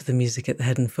C for the music at the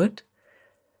head and foot,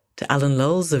 to Alan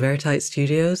Lowles of Airtight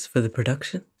Studios for the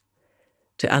production,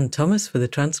 to Anne Thomas for the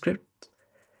transcript,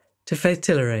 to Faith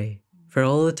Tilleray for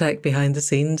all the tech behind the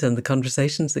scenes and the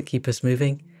conversations that keep us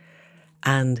moving,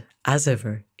 and, as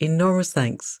ever, enormous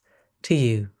thanks to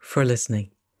you for listening.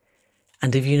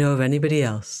 And if you know of anybody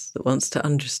else that wants to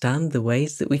understand the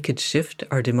ways that we could shift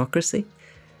our democracy,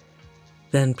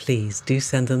 then please do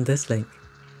send them this link.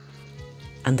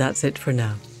 And that's it for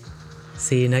now.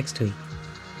 See you next week.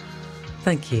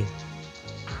 Thank you,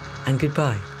 and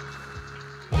goodbye.